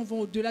bénédictions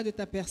vont au-delà de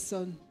ta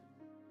personne.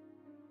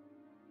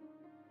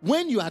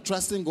 When you are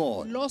trusting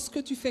God,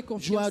 Lorsque tu fais you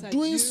confiance are à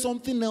doing Dieu,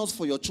 something else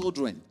for your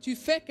children. tu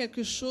fais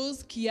quelque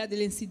chose qui a de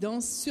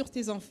l'incidence sur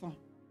tes enfants.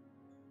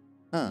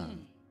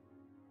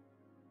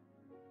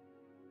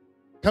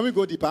 Can we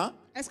go deeper?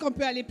 Est-ce qu'on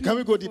peut aller plus Can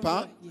we go loin?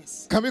 deeper?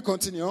 Yes. Can we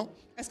continue?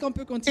 Est-ce qu'on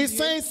peut continuer? It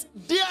says,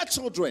 dear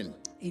children,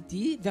 Il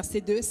dit,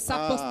 verset 2,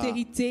 sa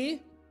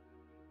postérité,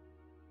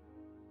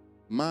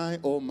 my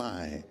oh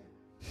my,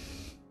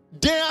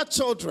 dear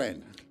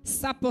children,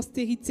 sa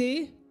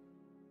postérité,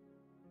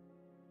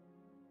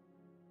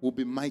 will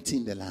be mighty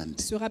in the land.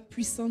 sera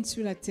puissante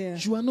sur la terre.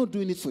 You are not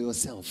doing it for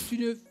yourself.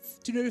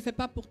 Tu ne le fais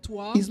pas pour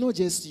toi. It's not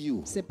just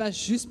you. C'est pas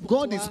juste pour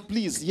God toi. is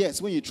pleased,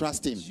 yes, when you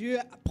trust Him. Dieu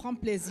prend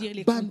plaisir, il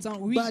est But, content,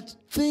 oui. but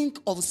think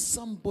of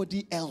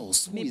somebody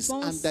else who Mais is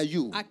pense under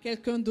you. à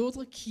quelqu'un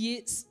d'autre qui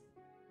est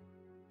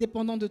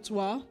dépendant de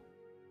toi.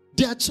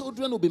 Their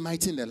children will be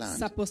mighty in the land.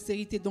 Sa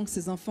postérité, donc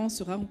ses enfants,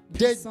 seront The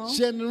puissants.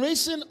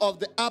 generation of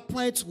the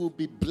upright will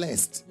be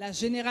blessed. La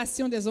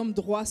génération des hommes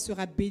droits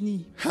sera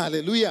bénie.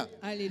 Hallelujah.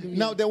 Alléluia.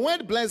 Now, the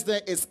word blessed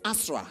there is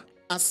Asra.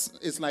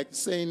 It's like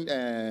saying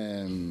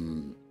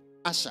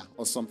Asha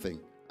or something.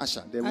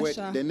 Asha.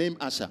 Asha. The name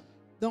Asha.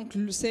 Donc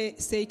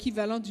c'est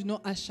équivalent du nom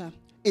Asha.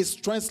 It's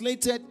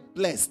translated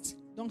blessed,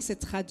 Donc c'est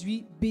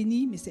traduit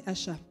béni, mais c'est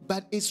Asha.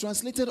 but it's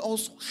translated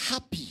also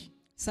happy.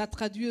 Ça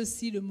traduit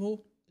aussi le mot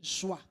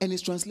joie. And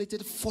it's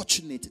translated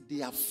fortunate.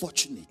 They are Et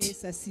fortunate.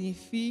 ça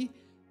signifie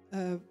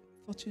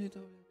fortunate,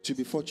 To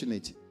be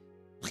fortunate.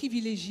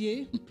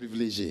 privilégié.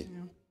 Privileged.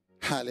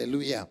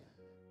 Hallelujah.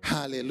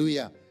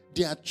 Hallelujah.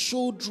 Their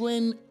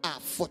children are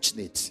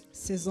fortunate.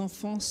 Ces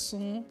enfants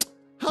sont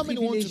How many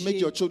want to make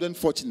your children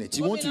fortunate?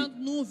 You want Combien to?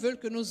 d'entre nous veulent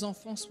que nos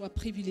enfants soient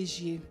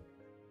privilégiés?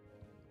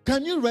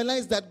 Can you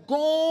realize that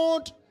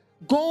God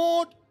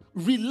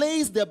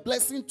relays the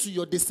blessing to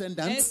your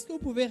descendants? Est-ce que vous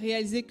pouvez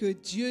réaliser que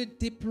Dieu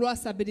déploie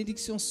sa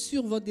bénédiction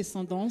sur votre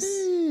descendance?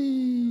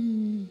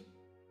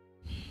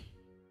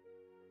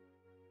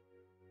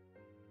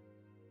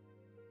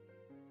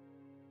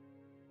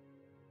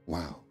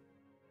 Wow.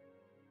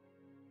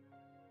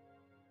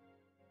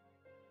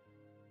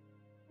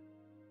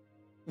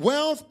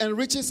 Wealth and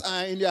riches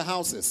are in their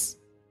houses,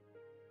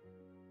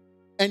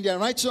 and their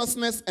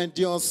righteousness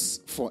endures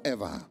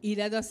forever.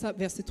 Il a dans sa,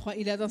 verset 3,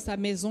 il a dans sa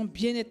maison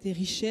bien-être et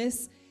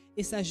richesse,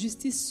 et sa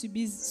justice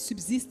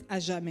subsiste à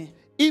jamais.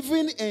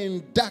 Even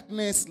in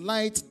darkness,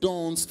 light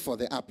dawns for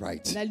the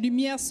upright. La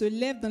lumière se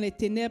lève dans les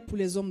ténèbres pour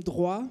les hommes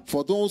droits,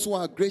 For those who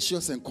are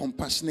gracious and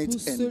compassionate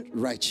Pour and ceux-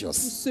 pour righteous.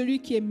 celui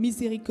qui est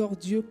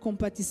miséricordieux,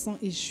 compatissant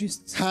et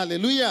juste.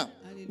 Hallelujah.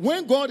 Hallelujah.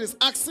 When God is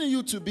asking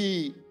you to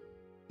be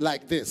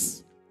like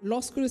this,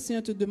 Lorsque le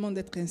Seigneur te demande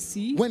d'être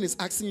ainsi, when He's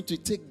asking you to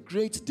take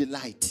great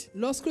delight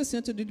lorsque le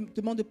Seigneur te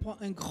demande de prendre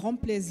un grand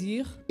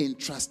plaisir in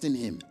trusting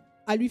Him,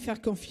 à lui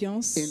faire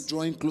confiance in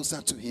drawing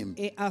closer to Him,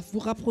 et à vous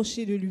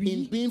rapprocher de in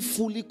lui, being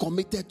fully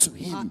committed to à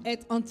Him,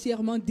 être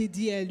entièrement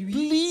dédié à lui.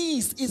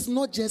 please, it's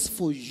not just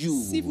for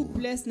you. S'il vous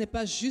plaît, ce n'est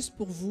pas juste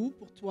pour vous,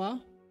 pour toi.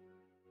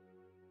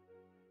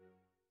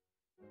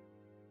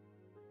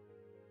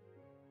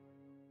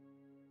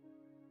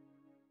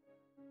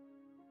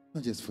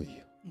 Not just for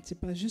you. Ce n'est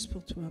pas juste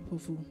pour toi, pour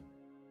vous.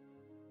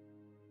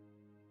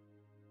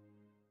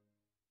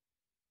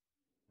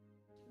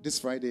 This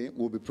Friday,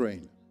 we'll be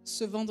praying.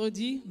 Ce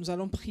vendredi, nous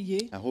allons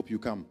prier. I hope you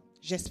come.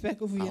 J'espère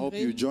que vous I hope you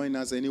viendrez. join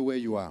us anywhere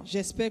you are.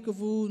 J'espère que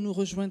vous nous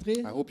rejoindrez.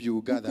 I hope you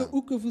will gather.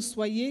 Où que vous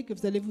soyez, que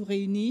vous allez vous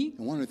réunir.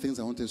 And one of the things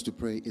I want us to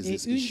pray is Et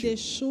this une issue, des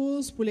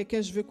choses pour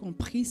lesquelles je veux qu'on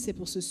prie, c'est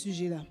pour ce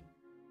sujet-là.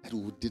 that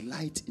we will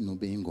delight in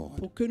obeying God.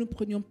 Pour que nous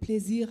prenions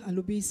plaisir à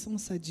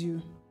l'obéissance à Dieu.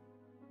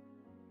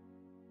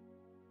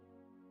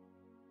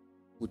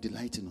 We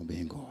delight in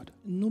obeying God.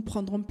 Nous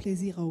prendrons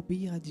plaisir à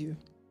obéir à Dieu.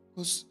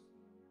 Because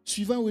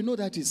suivant, we know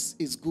that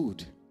is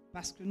good,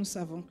 Parce que nous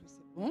savons que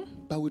c'est bon,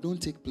 but we don't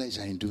take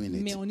pleasure in doing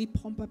mais it. on n'y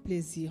prend pas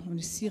plaisir. On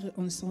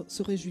ne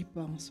se réjouit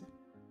pas en soi.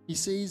 He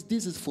says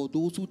this is for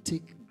those who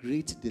take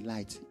great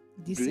delight.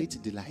 Il dit, Great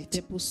c'est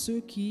delight. pour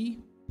ceux qui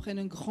prennent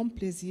un grand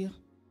plaisir.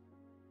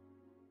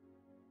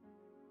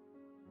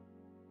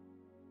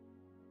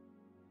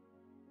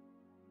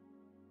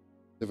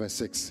 The verse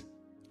 6.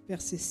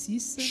 Verset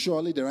 6.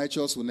 Surely the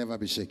righteous will never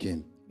be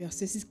shaken.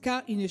 Verset 6.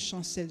 Car il ne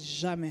chancelle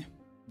jamais.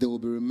 They will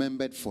be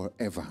remembered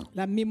forever.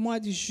 La mémoire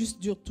du juste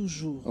dure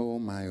toujours. Oh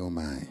my, oh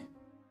my.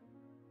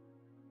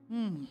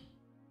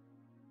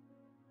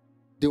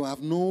 They will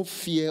have no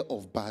fear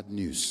of bad Il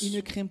news.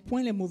 ne craint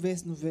point les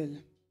mauvaises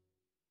nouvelles.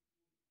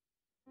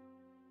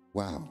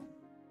 Wow.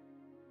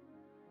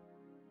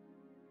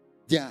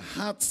 Their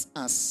hearts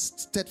are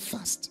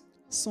steadfast,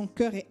 Son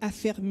cœur est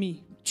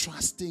affermi.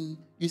 trusting.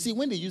 You see,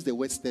 when they use the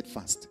word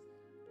steadfast,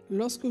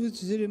 Lorsque vous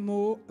utilisez le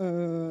mot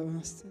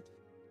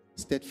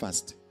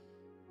steadfast,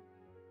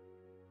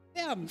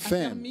 ferme,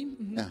 firm,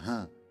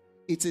 affermi,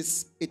 it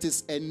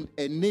is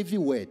a navy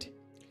word.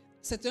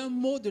 c'est un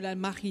mot de la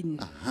marine.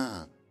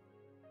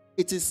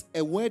 It is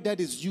a word that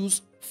is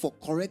used for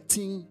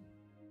correcting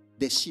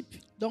the ship.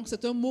 Donc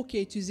c'est un mot qui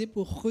est utilisé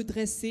pour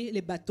redresser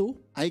les bateaux.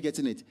 Are you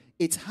getting it?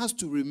 It has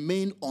to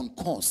remain on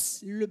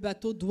course Le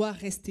bateau doit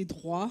rester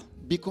droit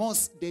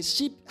because the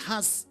ship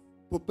has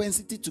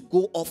propensity to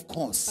go off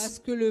course. parce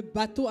que le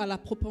bateau a la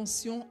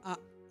propension à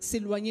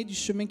s'éloigner du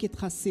chemin qui est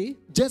tracé.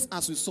 Just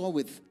as we saw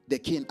with the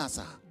king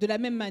Asa. De la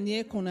même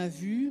manière qu'on a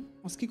vu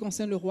en ce qui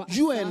concerne le roi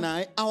You Asa. and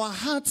I, our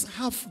hearts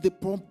have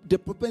the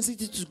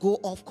propensity to go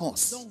off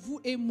course. Donc vous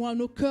et moi,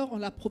 nos cœurs ont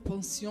la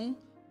propension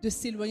de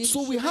s'éloigner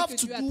So du we chemin have que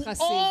to Dieu a do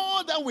tracé.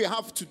 all that we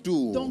have to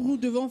Donc do. nous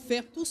devons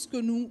faire tout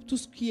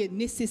ce qui est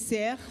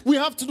nécessaire. We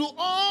have to do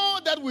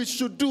all that we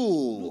should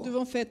Nous do.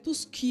 devons faire tout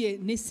ce qui est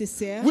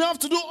nécessaire. We have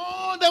to do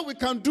all that we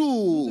can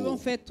Nous devons do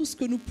faire tout ce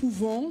que nous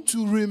pouvons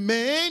to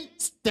remain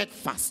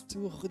steadfast.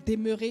 pour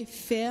demeurer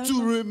ferme, To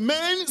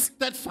remain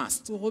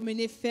steadfast.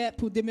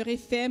 pour demeurer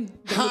ferme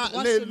dans le droit chemin.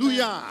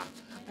 Hallelujah.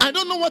 I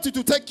don't know what it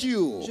will take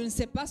you, Je ne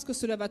sais pas ce que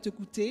cela va te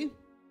coûter,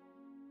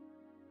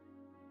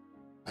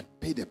 but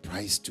pay the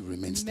price to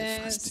remain mais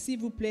steadfast. s'il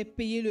vous plaît,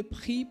 payez le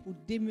prix pour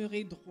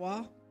demeurer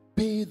droit.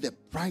 Pay the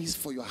price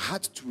for your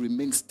heart to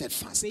remain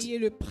steadfast. Payez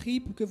le prix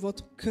pour que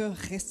votre cœur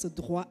reste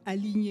droit,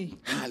 aligné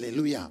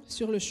Hallelujah.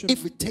 sur le chemin.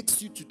 If it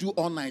takes you to do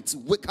all night,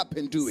 wake up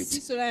and do Si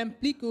it. cela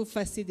implique que vous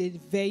fassiez des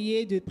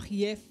veillées de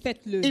prière,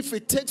 faites-le. If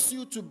it takes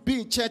you to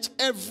be in church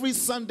every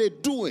Sunday,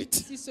 do it.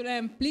 Si cela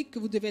implique que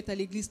vous devez être à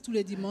l'église tous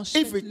les dimanches,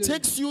 If it faites-le.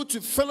 takes you to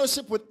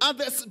fellowship with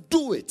others,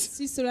 do it.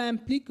 Si cela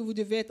implique que vous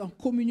devez être en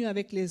communion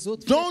avec les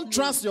autres, Don't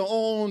faites-le. trust your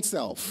own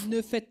self. Ne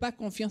faites pas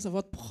confiance à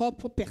votre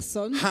propre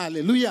personne,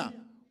 Hallelujah.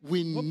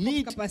 We vos propres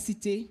need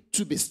capacités.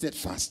 to be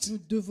steadfast. Nous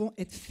devons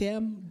être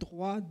fermes,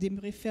 droits,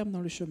 demeurer fermes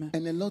dans le chemin.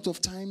 And a lot of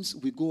times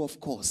we go off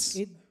course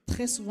Et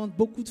très souvent,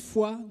 beaucoup de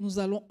fois, nous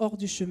allons hors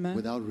du chemin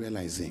without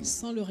realizing.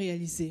 sans le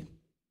réaliser.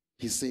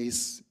 He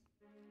says,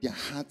 their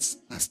hearts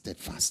are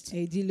steadfast,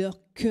 Et il dit, leur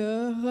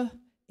cœur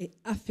est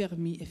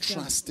affermi, est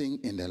ferme, trusting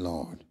in the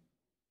Lord.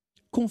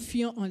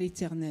 confiant en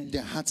l'Éternel.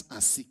 Their hearts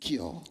are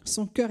secure.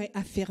 Son cœur est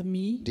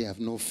affermi, They have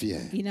no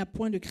fear. il n'a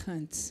point de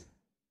crainte.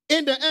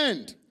 In the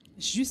end,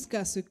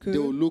 Jusqu'à ce they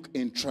will que, look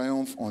in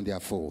triumph on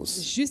their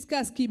foes.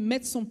 jusqu'à ce qu'il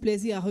mette son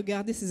plaisir à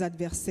regarder ses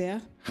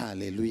adversaires.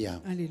 Hallelujah.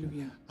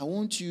 Alléluia. I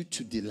want you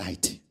to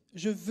delight,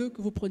 Je veux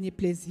que vous preniez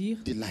plaisir,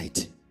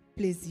 delight,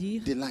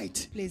 plaisir,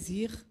 delight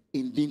plaisir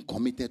in being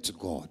committed to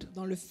God.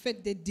 dans le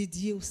fait d'être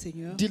dédié au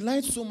Seigneur.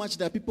 Delight so much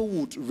that people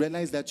would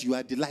realize that you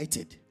are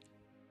delighted.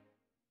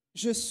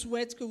 Je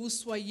souhaite que vous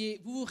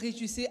vous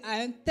réjouissez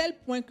à un tel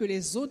point que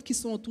les autres qui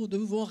sont autour de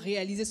vous vont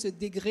réaliser ce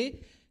degré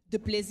de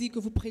plaisir que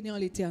vous prenez en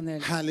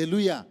l'Éternel.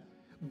 Hallelujah.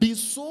 Be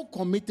so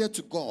committed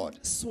to God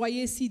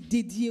Soyez si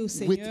dédiés au with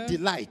Seigneur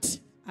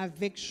delight.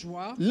 avec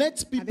joie,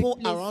 Let people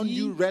plaisir. around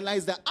you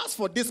realize that as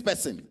for this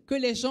person, que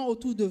les gens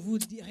autour de vous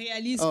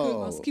réalisent que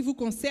Oh. en ce qui vous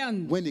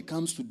concerne, when it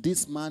comes to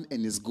this man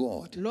and his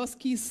God,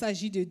 lorsqu'il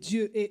s'agit de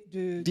Dieu et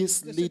de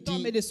this cet homme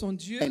et lady de son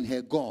Dieu, and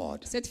her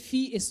God, cette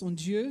fille et son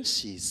Dieu,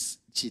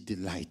 she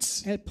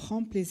delights. elle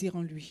prend plaisir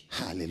en lui.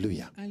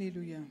 Hallelujah.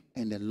 Alléluia.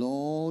 And the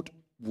Lord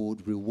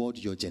would reward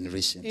your Et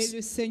generations.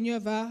 le Seigneur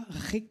va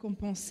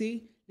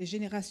récompenser les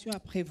générations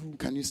après vous.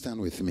 Can you stand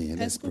with me and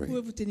let's Est-ce que vous pray?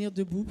 pouvez vous tenir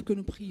debout pour que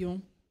nous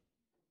prions?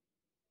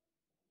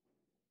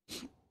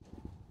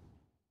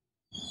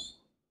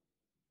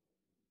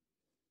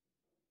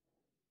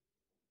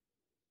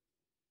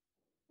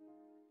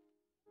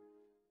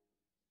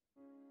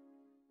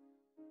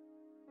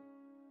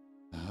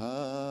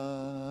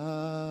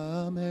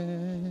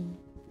 Amen.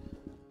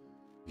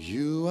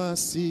 You are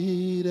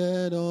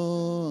seated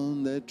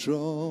on the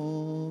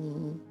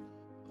throne.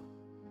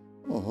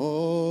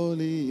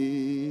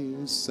 Holy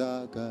is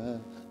our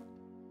God.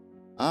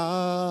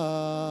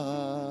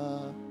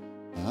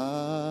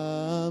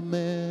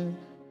 Amen.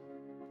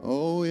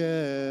 Oh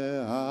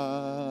yeah.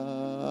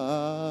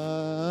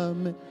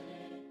 Amen.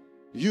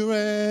 You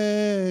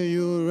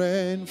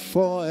reign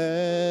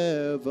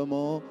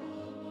forevermore.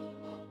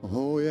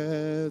 Oh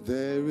yeah,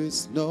 there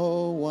is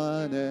no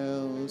one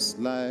else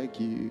like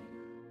you.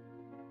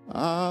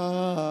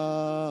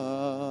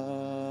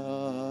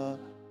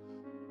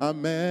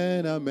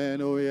 Amen,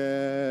 amen, oh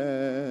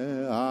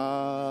yeah.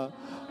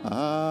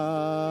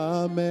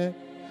 Amen.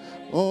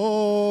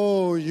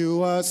 Oh,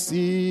 you are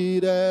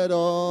seated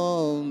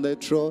on the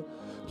throne.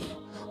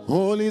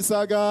 Holy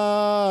Saga,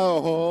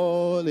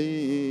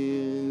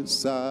 Holy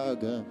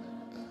Saga.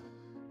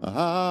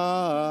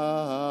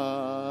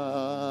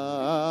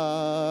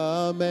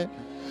 Amen.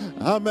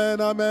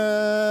 Amen,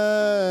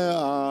 amen.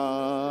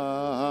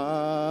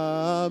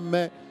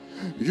 Amen.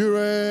 You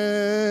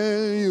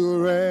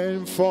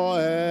reign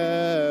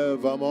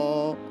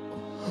forevermore.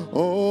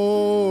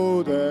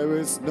 Oh, there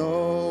is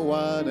no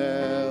one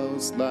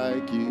else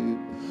like you.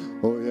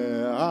 Oh,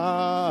 yeah.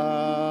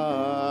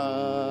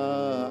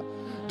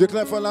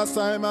 Declare for last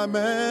time,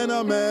 amen,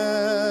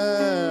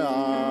 amen.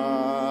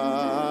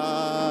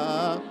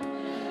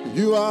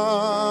 You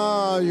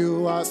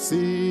are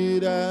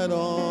seated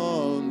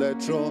on the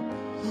throne.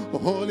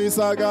 Holy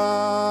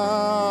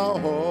Saga,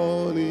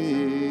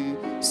 Holy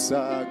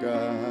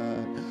Saga.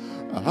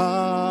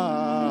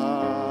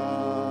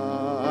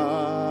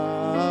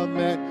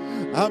 Amen,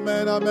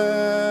 amen,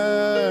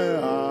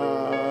 amen.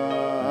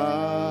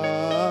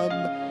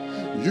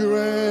 You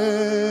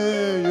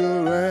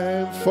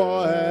reign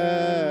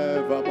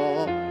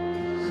forevermore.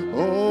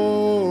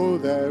 Oh,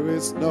 there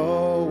is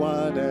no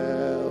one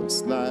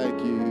else like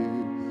you.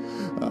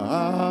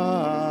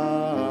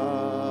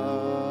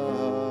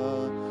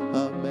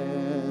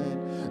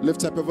 Amen.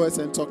 Lift up your voice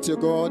and talk to your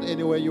God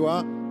anywhere you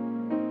are.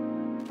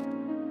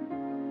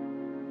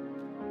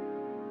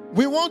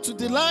 We want to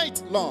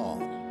delight,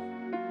 Lord.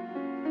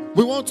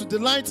 We want to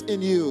delight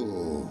in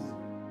you.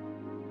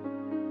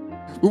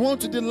 We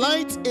want to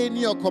delight in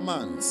your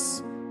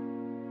commands.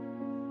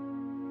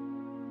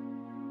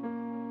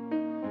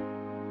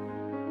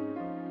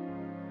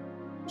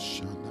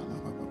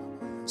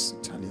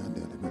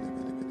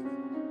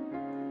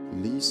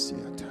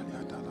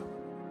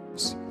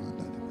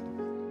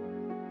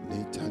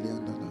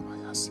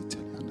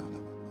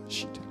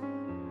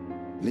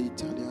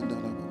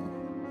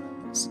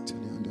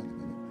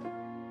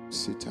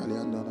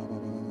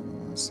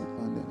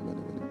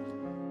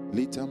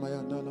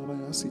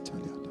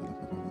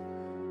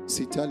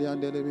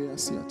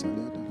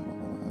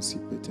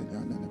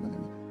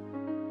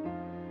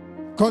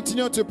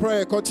 Continue to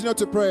pray, continue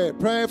to pray.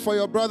 Pray for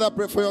your brother,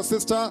 pray for your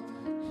sister.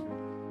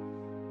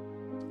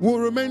 We'll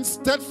remain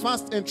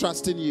steadfast in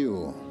trusting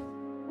you.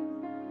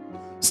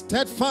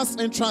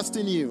 Steadfast in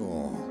trusting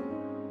you.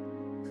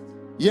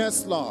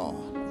 Yes, Lord.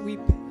 Oui,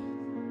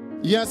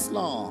 Yes,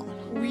 Lord.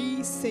 oui,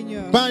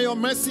 Seigneur. By your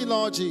mercy,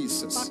 Lord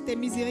Jesus. Par tes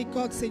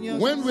miséricordes, Seigneur.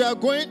 When we are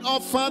going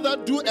off, Father,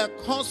 do a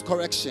course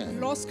correction.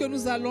 Lorsque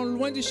nous allons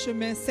loin du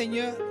chemin,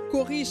 Seigneur,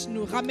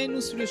 corrige-nous,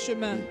 ramène-nous sur le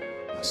chemin.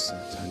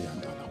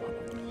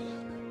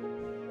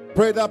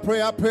 Pray that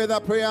prayer, pray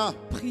that prayer.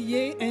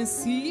 Priez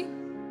ainsi.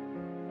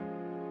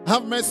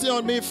 Have mercy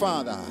on me,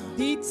 Father.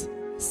 Dites,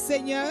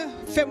 Seigneur,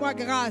 fais-moi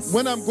grâce.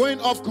 When I'm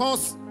going off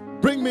course,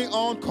 bring me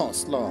on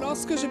course, Lord.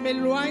 Lorsque je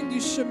m'éloigne du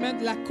chemin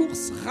de la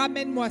course,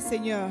 ramène-moi,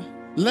 Seigneur.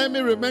 Let me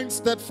remain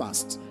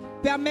steadfast.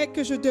 Permets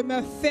que je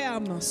demeure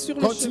ferme sur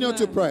le Continue chemin.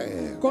 to pray.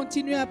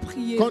 Continue à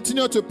prier.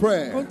 Continue to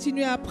pray.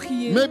 Continue à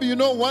prier. Maybe you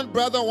know one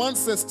brother, one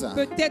sister.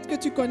 Peut-être que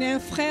tu connais un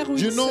frère ou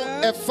You une know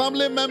a sœur.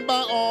 family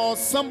member or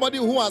somebody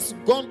who has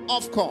gone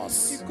off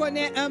course. Tu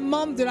connais un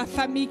membre de la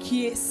famille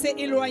qui s'est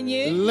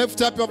éloigné. Lift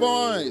up your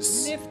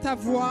voice Lève ta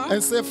voix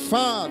and say,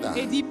 Father,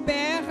 et dis,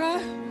 Père,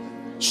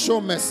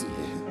 show mercy.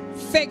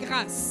 fais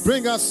grâce.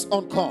 Bring us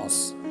on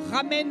course.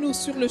 Ramène-nous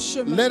sur le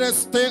chemin. Let us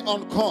stay on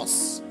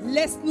course.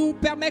 Laisse-nous,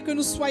 permets que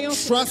nous soyons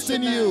sur le Trust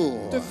in chemin. you.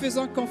 Te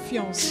faisons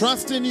confiance.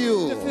 Trust in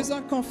you. Te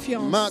faisons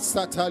confiance.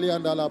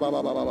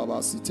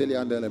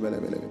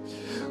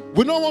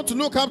 We don't want to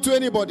look up to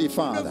anybody, Nous ne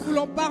Father.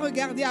 voulons pas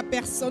regarder à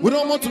personne. We Nous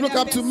don't ne want to look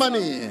voulons up to regarder à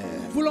money. personne.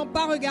 Nous ne voulons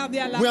pas regarder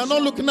à We are not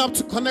l'argent. looking up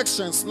to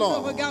connections, Ne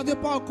Lord. regarde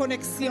pas aux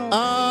connexions.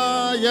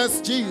 Ah,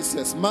 yes,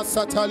 Jesus.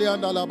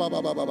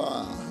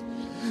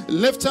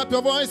 Lift up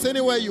your voice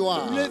anywhere you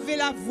are. Levez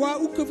la voix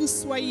où que vous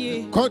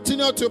soyez.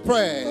 Continue to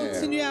pray.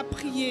 Continuez à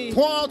prier.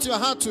 Pour out your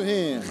heart to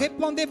Him.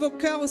 Répandez vos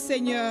cœurs au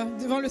Seigneur,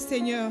 devant le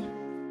Seigneur.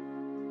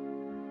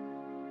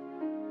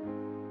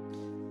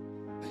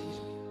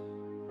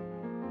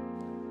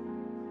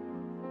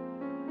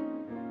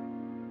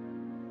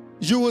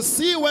 You will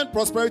see when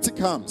prosperity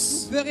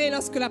comes. Vous verrez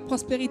lorsque la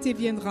prospérité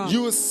viendra.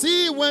 You will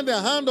see when the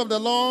hand of the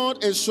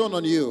Lord is shown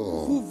on you.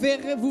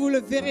 Vous le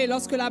verrez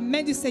lorsque la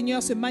main du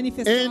Seigneur se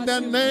manifestera In the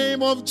sur vous.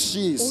 name of Au nom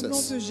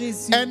Jesus. de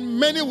Jésus. And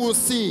many will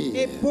see.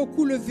 Et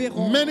beaucoup le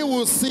verront. Many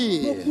will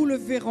see. Beaucoup le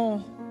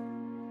verront.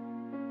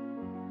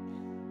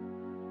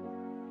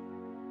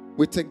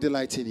 We take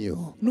delight in you.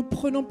 Nous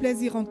prenons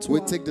plaisir en toi.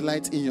 We take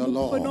delight in your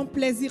Nous prenons law.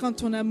 plaisir en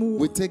ton amour.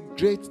 We take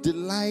great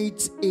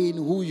delight in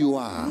who you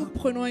are. Nous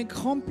prenons un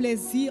grand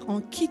plaisir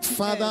en qui tu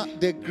Father, es.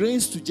 the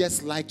grace to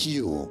just like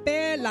you.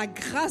 Père, la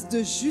grâce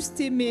de juste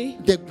aimer.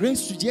 The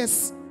grace to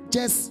just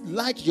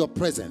like your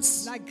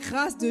presence. La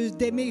grâce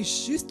d'aimer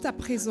juste ta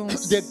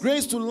présence. The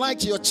grace to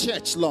like your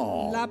church,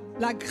 Lord.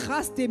 La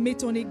grâce d'aimer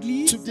ton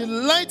église. To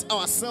delight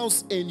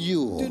ourselves in De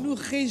you. nous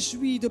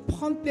réjouir, de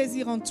prendre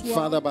plaisir en toi.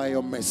 Father, by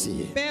your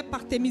mercy. Père,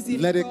 par tes Let it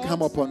miséricordes.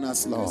 come upon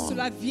us, Que Lord.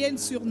 cela vienne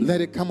sur nous.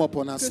 Let it come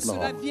upon Que us, cela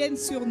Lord. vienne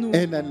sur nous.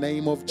 In the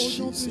name of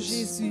Au nom de Jesus.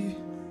 Jésus.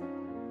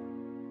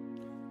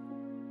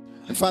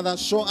 And Father,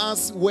 show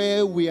us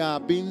where we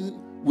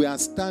are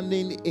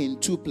standing in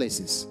two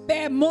places.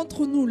 Père,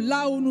 montre-nous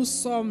là où nous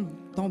sommes,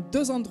 dans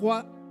deux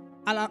endroits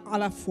à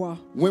la fois.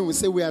 When we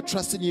say we are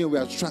trusting you, we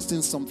are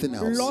trusting something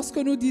else. Lorsque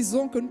nous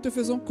disons que nous te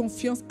faisons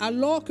confiance,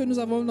 alors que nous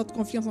avons notre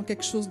confiance en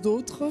quelque chose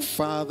d'autre,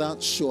 Father,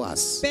 show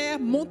us. Père,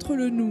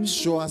 montre-le-nous.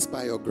 Show us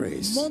by your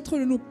grace.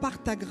 Montre-le-nous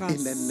par ta grâce.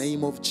 In the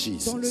name of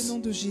Dans le Jesus. nom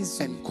de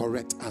Jésus. And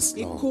correct us,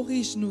 Et Lord.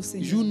 corrige-nous,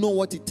 Seigneur. You know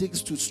what it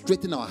takes to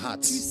straighten our Tu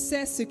hearts.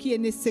 sais ce qui est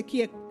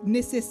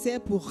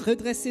nécessaire pour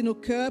redresser nos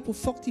cœurs, pour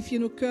fortifier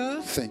nos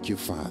cœurs. Thank you,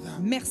 Father.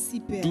 Merci,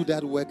 Père. Do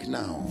that work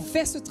now.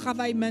 Fais ce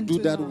travail Do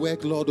that maintenant.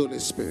 work, Lord Holy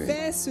Spirit.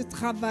 Fais ce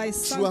travail,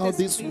 Throughout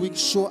this Saint-Esprit. week,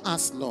 show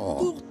us,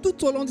 Lord.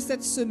 Tout au long de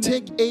cette semaine.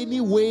 Take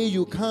any way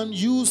you can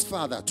use,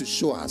 Father, to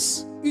show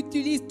us.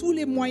 Utilise tous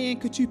les moyens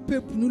que tu peux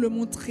pour nous le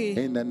montrer.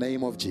 In the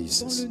name of Dans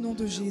Jesus. le nom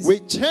de Jésus. We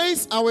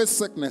chase our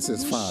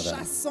sicknesses, Nous Father.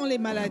 chassons les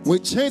maladies. We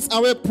chase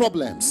our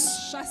problems.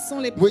 Chassons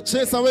les We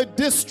chase problèmes. our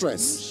Nous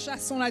distress.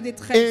 chassons la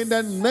détresse. In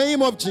the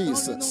name of Dans le nom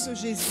Jesus. de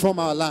Jésus. From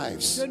our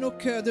lives. De nos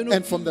cœurs, de nos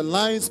And from the vies,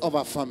 lives of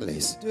our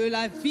families. de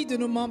la vie de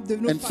nos membres, de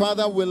nos And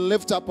Father, familles. we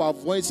lift up our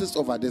voices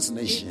over this Et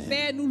nation.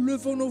 Père, nous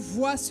levons nos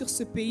voix sur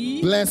ce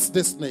pays. Bless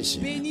this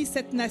nation. Bénis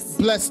cette nation.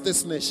 Bless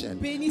this nation.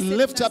 Bénis cette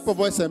Lift up a nation.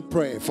 voice and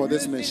pray for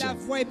this Levez la nation.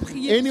 voix voix et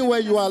priez. Anywhere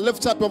you are,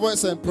 lift up your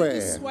voice and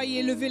pray.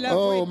 Soyez, levez la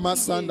voix Oh, et priez.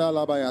 Masanda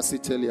Labaya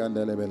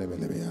Sitelianda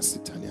Lebelebelebe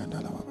Sitalianda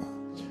Lababa.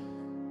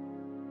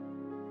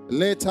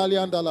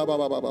 Letalianda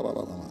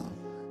Lababa.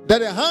 That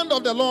the hand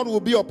of the Lord will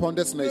be upon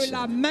this Que nation.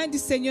 la main du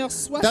Seigneur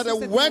soit That sur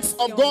the cette works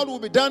nation. of God will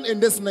be done in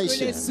this Que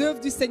nation. les œuvres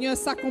du Seigneur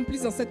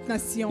s'accomplissent dans cette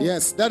nation.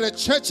 Yes, that the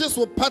churches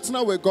will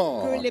partner with Que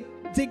God. les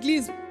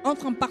églises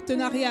entrent en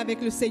partenariat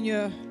avec le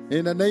Seigneur.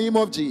 In the name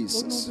of Au nom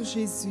Jesus. de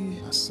Jésus.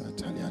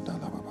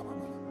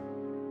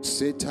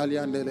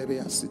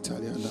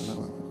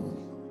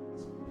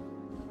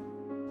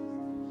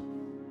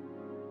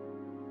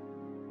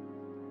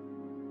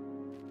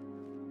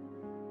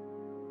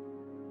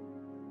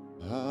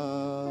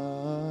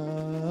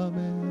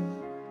 Amen.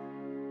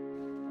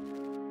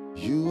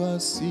 You are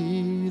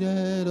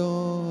seated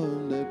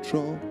on the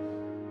throne.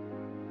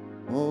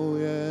 Oh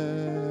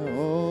yeah,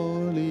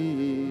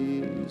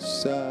 holy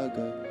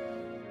Saga.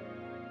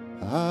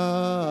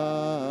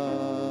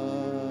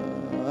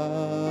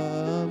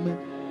 Amen.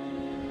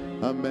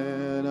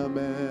 Amen.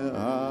 Amen.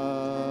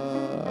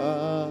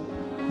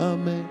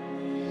 Amen.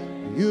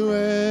 You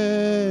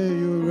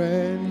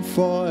reign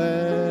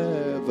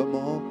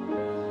forevermore.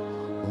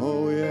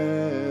 Oh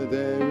yeah,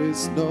 there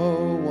is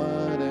no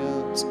one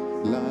else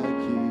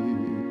like you.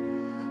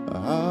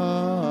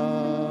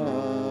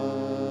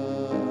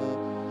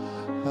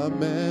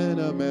 Amen,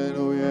 amen,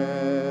 oh yeah.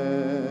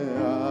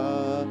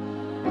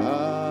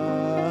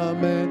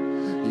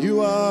 Amen.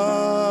 You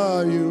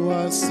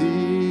are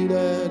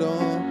seated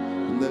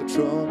on the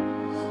throne.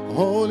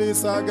 Holy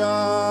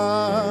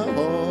Saga,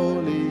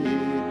 holy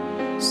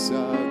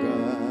Saga.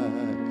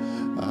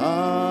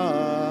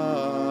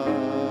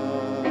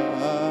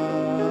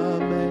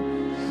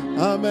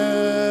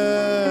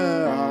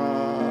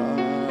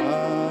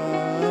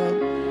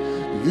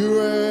 Amen.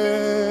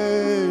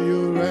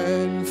 You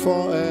reign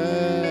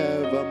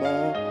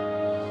forevermore.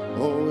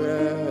 Oh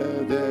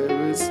yeah,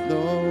 there is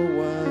no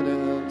one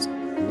else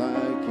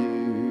like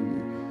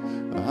you.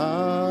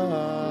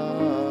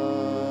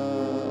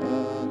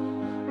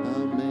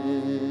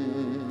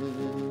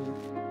 Amen.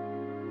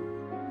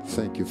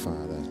 Thank you,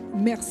 Father.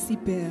 Merci,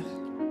 Père.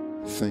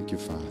 Thank you,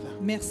 Father.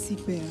 Merci,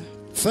 Père.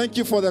 Thank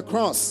you for the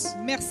cross.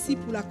 Merci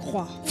pour la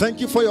croix. Thank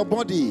you for your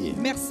body.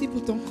 Merci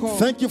pour ton corps.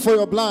 Thank you for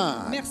your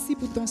blood Merci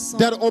pour ton sang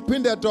that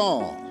opened the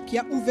door, qui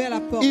a ouvert la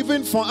porte.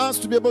 even for us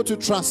to be able to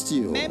trust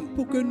you. Même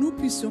pour que nous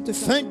puissions te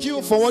faire Thank you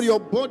confiance. for what your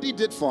body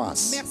did for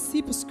us.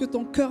 Merci pour ce que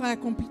ton corps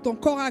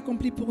a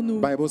accompli pour nous.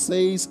 Bible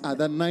says at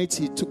that night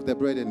he took the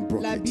bread and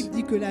broke La it. Bible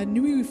dit que la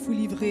nuit où il fut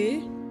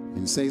livré,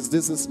 And says,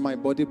 this is my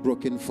body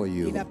broken for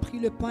you. il a pris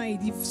le pain et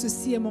dit,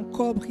 ceci est mon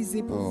corps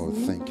brisé pour Oh,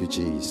 vous. thank you,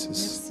 Jesus.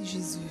 Merci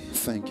Jésus.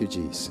 Thank you,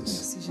 Jesus.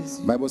 Merci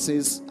Jésus. Bible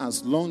says,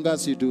 as long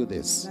as you do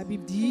this, La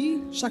Bible dit,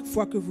 chaque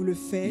fois que vous le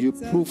faites, you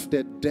prove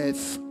the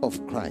death of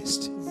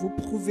Christ. vous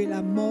prouvez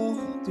la mort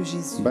de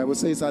Jésus. Bible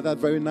says at that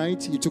very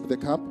night he took the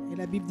cup, Et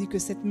la Bible dit que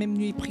cette même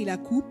nuit, il prit la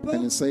coupe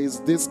and it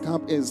says, this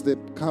cup is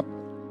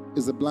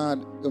the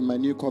blood of my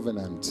new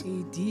covenant. et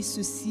il dit,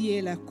 ceci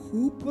est la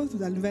coupe de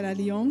la nouvelle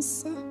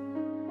alliance.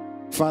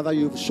 Father,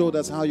 you've showed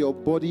us how your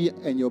body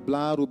and your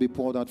blood will be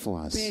poured out for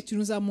us. Père, tu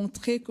nous as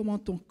montré comment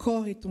ton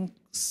corps et ton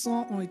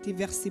sang ont été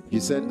versés pour You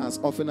said, nous. as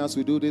often as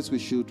we do this, we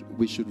should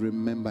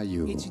remember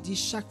you. Et tu dis,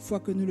 chaque fois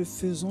que nous le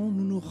faisons,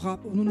 nous nous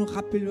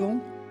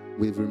rappelons,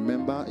 We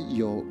remember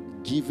your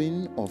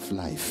giving of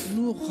life.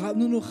 nous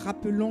nous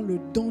rappelons le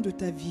don de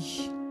ta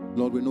vie.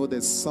 Lord, we know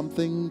there's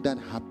something that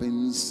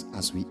happens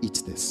as we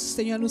eat this.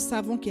 Seigneur, nous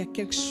savons qu'il y a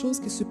quelque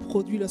chose qui se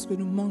produit lorsque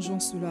nous mangeons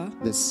cela.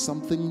 There's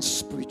something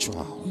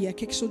spiritual. Il y a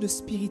quelque chose de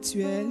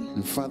spirituel.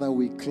 And Father,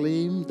 we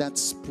claim that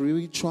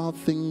spiritual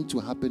thing to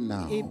happen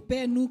now. Et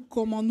Père, nous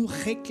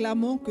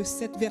réclamons que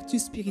cette vertu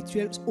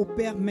spirituelle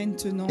opère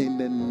maintenant. In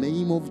the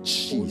name of Au nom de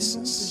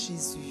Jesus.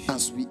 Jésus.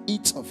 As we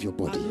eat of your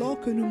body Alors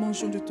que nous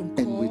mangeons de ton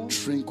and we corps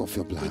drink of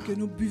your et que blood,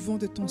 nous buvons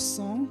de ton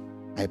sang,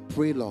 I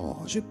pray,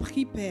 Lord, je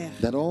prie, Père,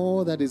 that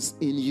all that is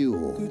in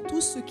you que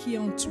tout ce qui est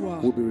en toi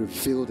will be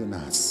revealed in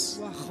us.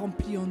 soit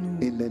rempli en nous.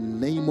 In the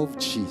name of Au nom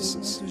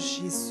Jesus. de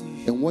Jésus.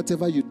 And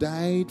whatever you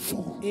died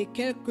for, Et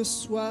quel que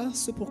soit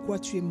ce pourquoi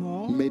tu es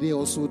mort, may they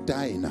also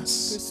die in que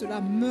us.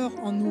 cela meure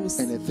en nous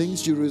aussi. And the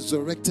things you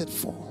resurrected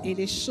for, Et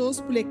les choses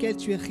pour lesquelles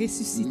tu es may they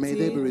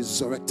ressuscité, be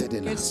resurrected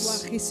in qu'elles us.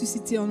 soient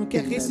ressuscitées en nous,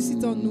 qu'elles In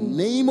ressuscitent en the nous.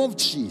 name of Au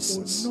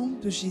Jesus, nom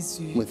de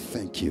Jésus. we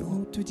thank you.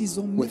 Nous te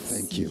disons We merci.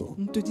 thank you.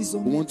 Nous te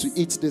disons We want to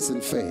merci. eat this in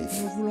faith.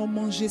 Nous voulons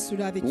manger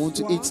cela avec We want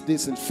to foi. eat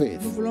this in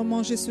faith, Nous voulons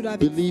manger cela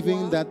avec believing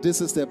foi. that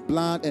this is the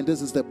blood and this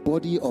is the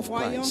body of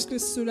Croyant Christ. que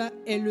cela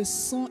est le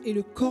sang et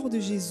le corps de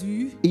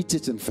Jésus, Eat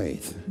it in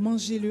faith.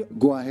 mangez-le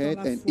Go par ahead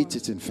la and foi. eat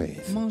it in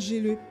faith.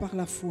 Mangez-le par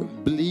la foi.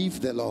 Believe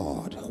the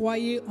Lord.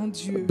 Croyez en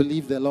Dieu.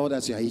 Believe the Lord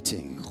as you are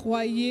eating.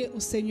 Croyez au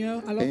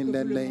Seigneur alors In que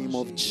the vous le name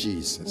of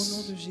mangez. Au nom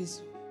Jesus, de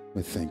Jésus.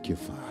 we thank you,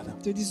 Father.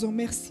 Te disons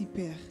merci,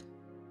 Père.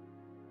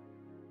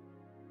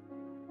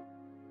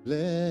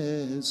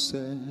 Blessed,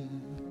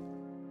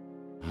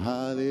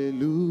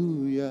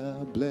 hallelujah,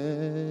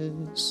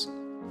 bless,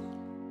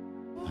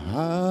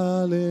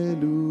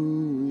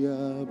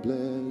 hallelujah,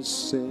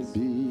 blessed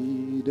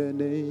be be the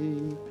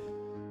name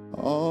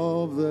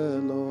of the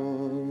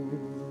Lord.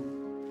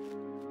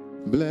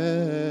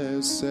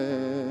 Blessed,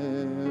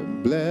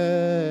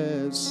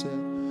 blessed,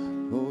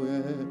 oh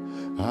yeah,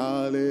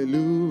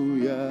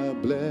 hallelujah,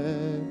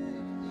 bless,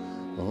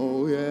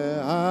 oh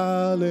yeah,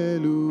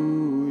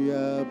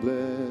 hallelujah,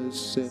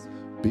 blessed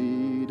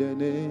be the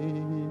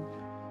name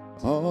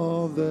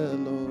of the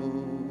Lord.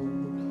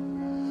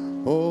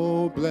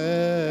 Oh,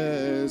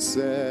 blessed,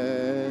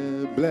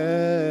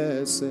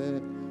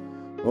 blessed,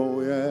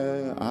 oh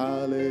yeah,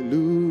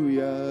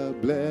 hallelujah,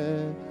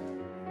 bless.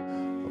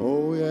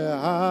 Oh yeah,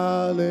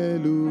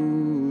 hallelujah,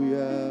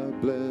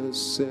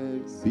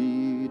 blessed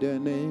be the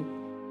name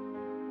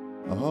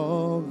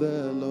of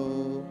the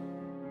Lord.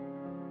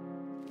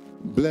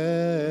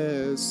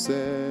 Blessed,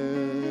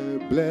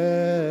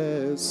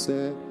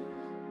 blessed,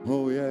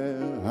 oh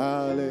yeah,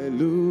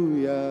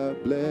 hallelujah,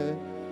 bless.